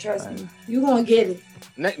 Trust me, you gonna get it.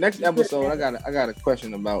 Next episode, I got a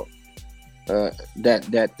question about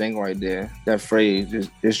that thing right there. That phrase,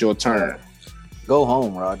 it's your turn. Go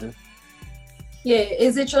home, Roger. Yeah,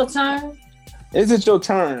 is it your turn? Is it your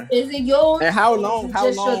turn? Is it yours? And how long? How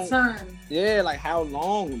long? Your turn? Yeah, like how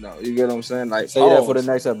long though? You get what I'm saying? Like say that for the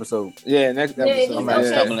next episode. Yeah, next episode. I'm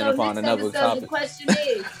stumbling upon another topic. The question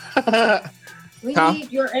is, we need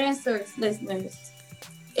your answers, listeners.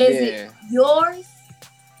 Is it yours,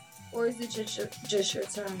 or is it just your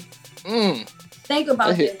turn? Think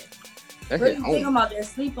about that. Really think about that.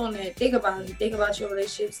 Sleep on that. Think about it. Think about your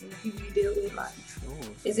relationships and the people you deal with. Like,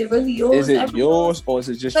 is it really yours? Is it yours or is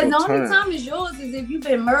it just your turn? Because the only time it's yours is if you've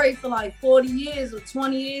been married for like 40 years or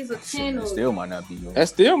 20 years or 10. That still might not be yours. That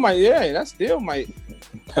still might be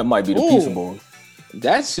That might be the piece of boys.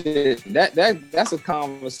 That shit. That's a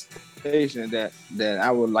conversation that I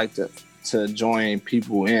would like to join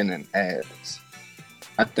people in and ask.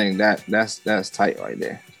 I think that's tight right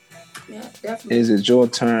there. Yeah, definitely. Is it your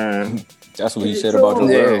turn? That's what he said about the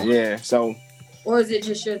world. Yeah. So, or is it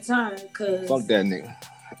just your turn? Cause fuck that nigga.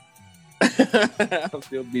 I'm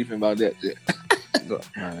still beefing about that shit.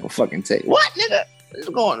 I'll fucking tell you what, nigga. What's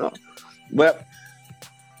going on? But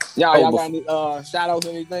y'all got any shout outs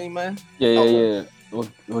or anything, man? Yeah.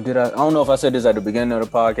 Well, did I don't know if I said this at the beginning of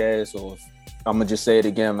the podcast or if I'm gonna just say it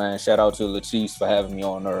again, man. Shout out to Latrice for having me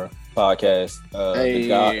on her podcast.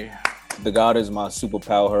 The God is my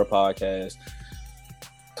superpower. Her podcast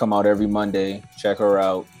come out every Monday. Check her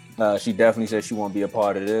out. She definitely said she won't be a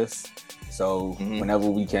part of this. So whenever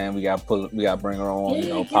we can, we got to bring her on.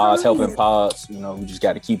 Yeah, pods helping pods. We just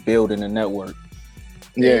got to keep building the network.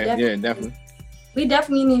 Yeah, definitely. We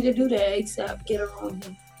definitely need to do that ASAP. Get her on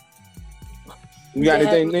here. You got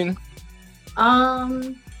anything, Nina?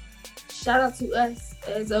 Shout out to us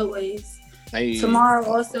as always. Hey. Tomorrow,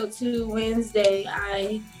 also too, Wednesday,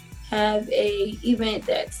 I have a event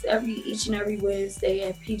that's each and every Wednesday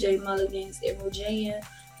at PJ Mulligan's in Virginia.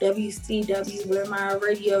 WCW, where my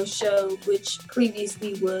radio show, which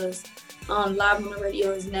previously was live on the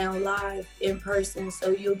radio, is now live in person. So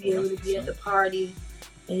you'll be able to be at the party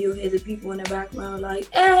and you'll hear the people in the background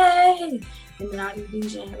like, hey! And then I'll be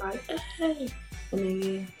DJing like, hey! And then,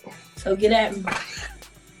 yeah. So get at me.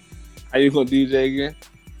 Are you going to DJ again?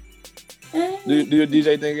 Hey. Do your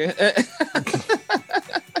DJ thing again?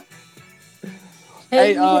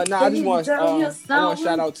 I just want to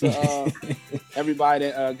shout out to everybody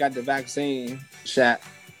that got the vaccine shot.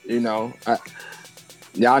 Y'all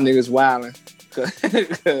niggas wilding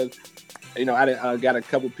because I got a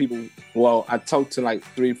couple people. Well, I talked to like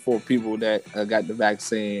 3-4 people that got the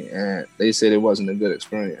vaccine, and they said it wasn't a good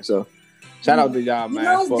experience. So shout out to y'all,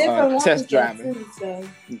 man, for test driving.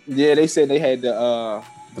 Yeah, they said they had the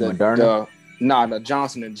Moderna. The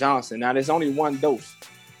Johnson & Johnson. Now there's only one dose.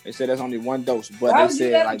 They said there's only one dose, but why they would said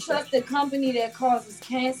you ever like trust the company that causes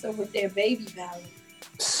cancer with their baby value?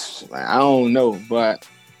 I don't know, but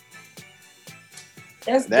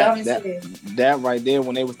that's dumb as shit. That right there,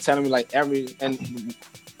 when they was telling me like and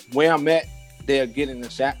where I'm at, they're getting the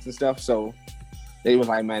shots and stuff, so they was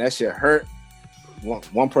like, man, that shit hurt.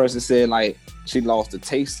 One person said like she lost the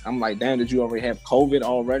taste. I'm like, damn, did you already have COVID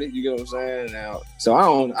already? You get what I'm saying? Now, so I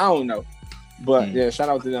don't know, but yeah, shout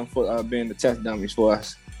out to them for being the test dummies for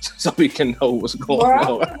us. So we can know what's going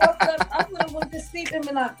on. I would have went to sleep and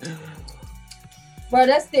been like, bro,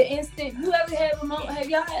 that's the instant. You ever had a moment? Have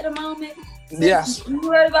y'all had a moment? Yes. You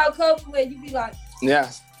heard about COVID where you be like,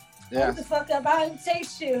 yes. Hold the fuck up. I didn't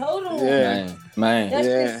taste shit. Hold on. Yeah. Man. That's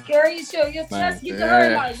the scariest show. Your chest get to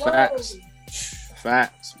hurt like, whoa.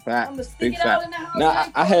 Facts. I'm going to stick it out in the house.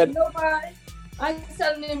 Now, I had nobody. I ain't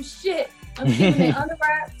telling them shit. I'm keeping it under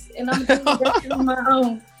wraps and I'm doing it on my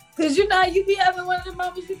own. Cause you be having one of the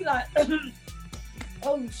moments you be like,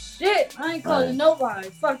 oh shit, I ain't calling nobody.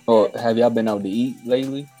 Fuck that. Have y'all been out to eat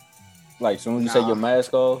lately? Like, soon as you take your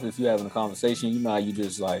mask off, if you having a conversation, how you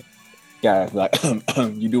just like,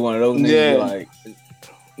 you do one of those things.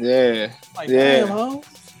 Yeah. Damn, huh?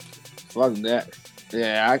 Fuck that.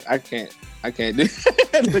 Yeah, I can't do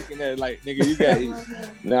looking at it like, nigga, you got eat.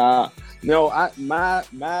 Nah. No, my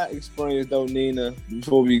experience though, Nina,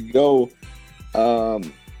 before we go,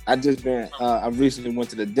 I recently went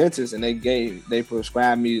to the dentist and they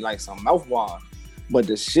prescribed me like some mouthwash, but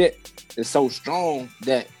the shit is so strong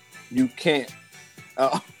that you can't.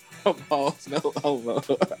 God,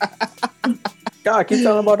 keep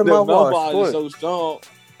talking about the mouthwash. Is so strong.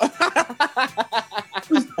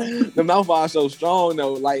 The mouthwash so strong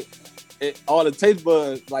though, like all the taste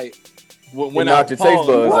buds like when knocked your taste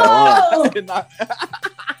buds out.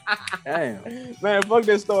 Damn, man, fuck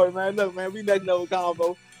that story, man. Look, man, we next level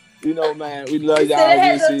combo. You know, man, we love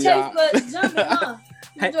y'all. We see y'all.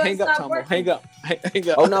 Hang up, Tombo. Hang up.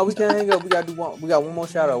 Oh no, we can't hang up. We got one more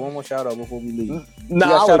shout out. One more shout out before we leave. No,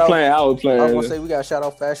 I was playing. I was gonna say we got to shout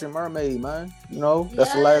out Fashion Mermaid, man. You know,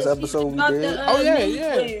 that's the last episode we did.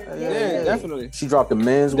 Yeah, definitely. She dropped the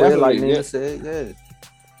menswear, like Nina said.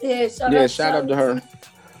 Shout out to her.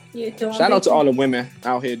 Shout out to all the women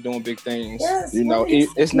out here doing big things. Yes, you know,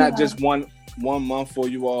 it's not just one month for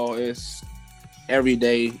you all. It's every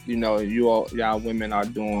day. You know, y'all women are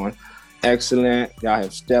doing excellent. Y'all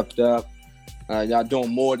have stepped up. Y'all doing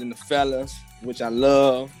more than the fellas, which I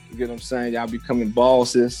love. You get what I'm saying? Y'all becoming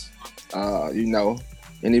bosses. You know,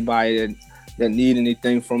 anybody that need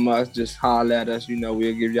anything from us, just holler at us. You know,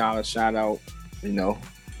 we'll give y'all a shout out. You know,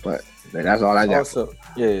 but that's all I got.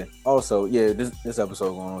 Also, this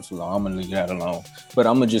episode going on too long. I'm gonna leave that alone. But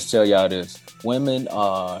I'm gonna just tell y'all this: women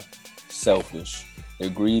are selfish. They're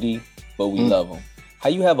greedy, but we love them. How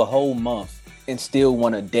you have a whole month and still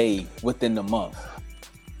want a day within the month?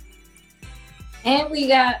 And we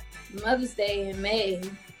got Mother's Day in May,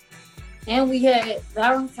 and we had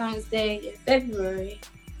Valentine's Day in February.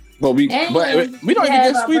 But we don't even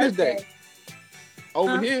get Sweetest Day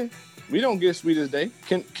over here. We don't get Sweetest Day.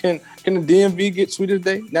 Can the DMV get Sweetest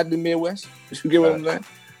Day? Not the Midwest. You get what I'm saying?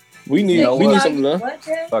 We need some love.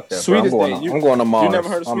 Fuck that, Sweetest Day. I'm going to Mars. You never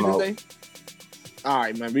heard of Sweetest Day? All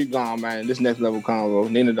right, man. We gone, man. This next level convo.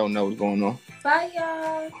 Nina don't know what's going on. Bye,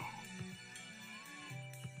 y'all.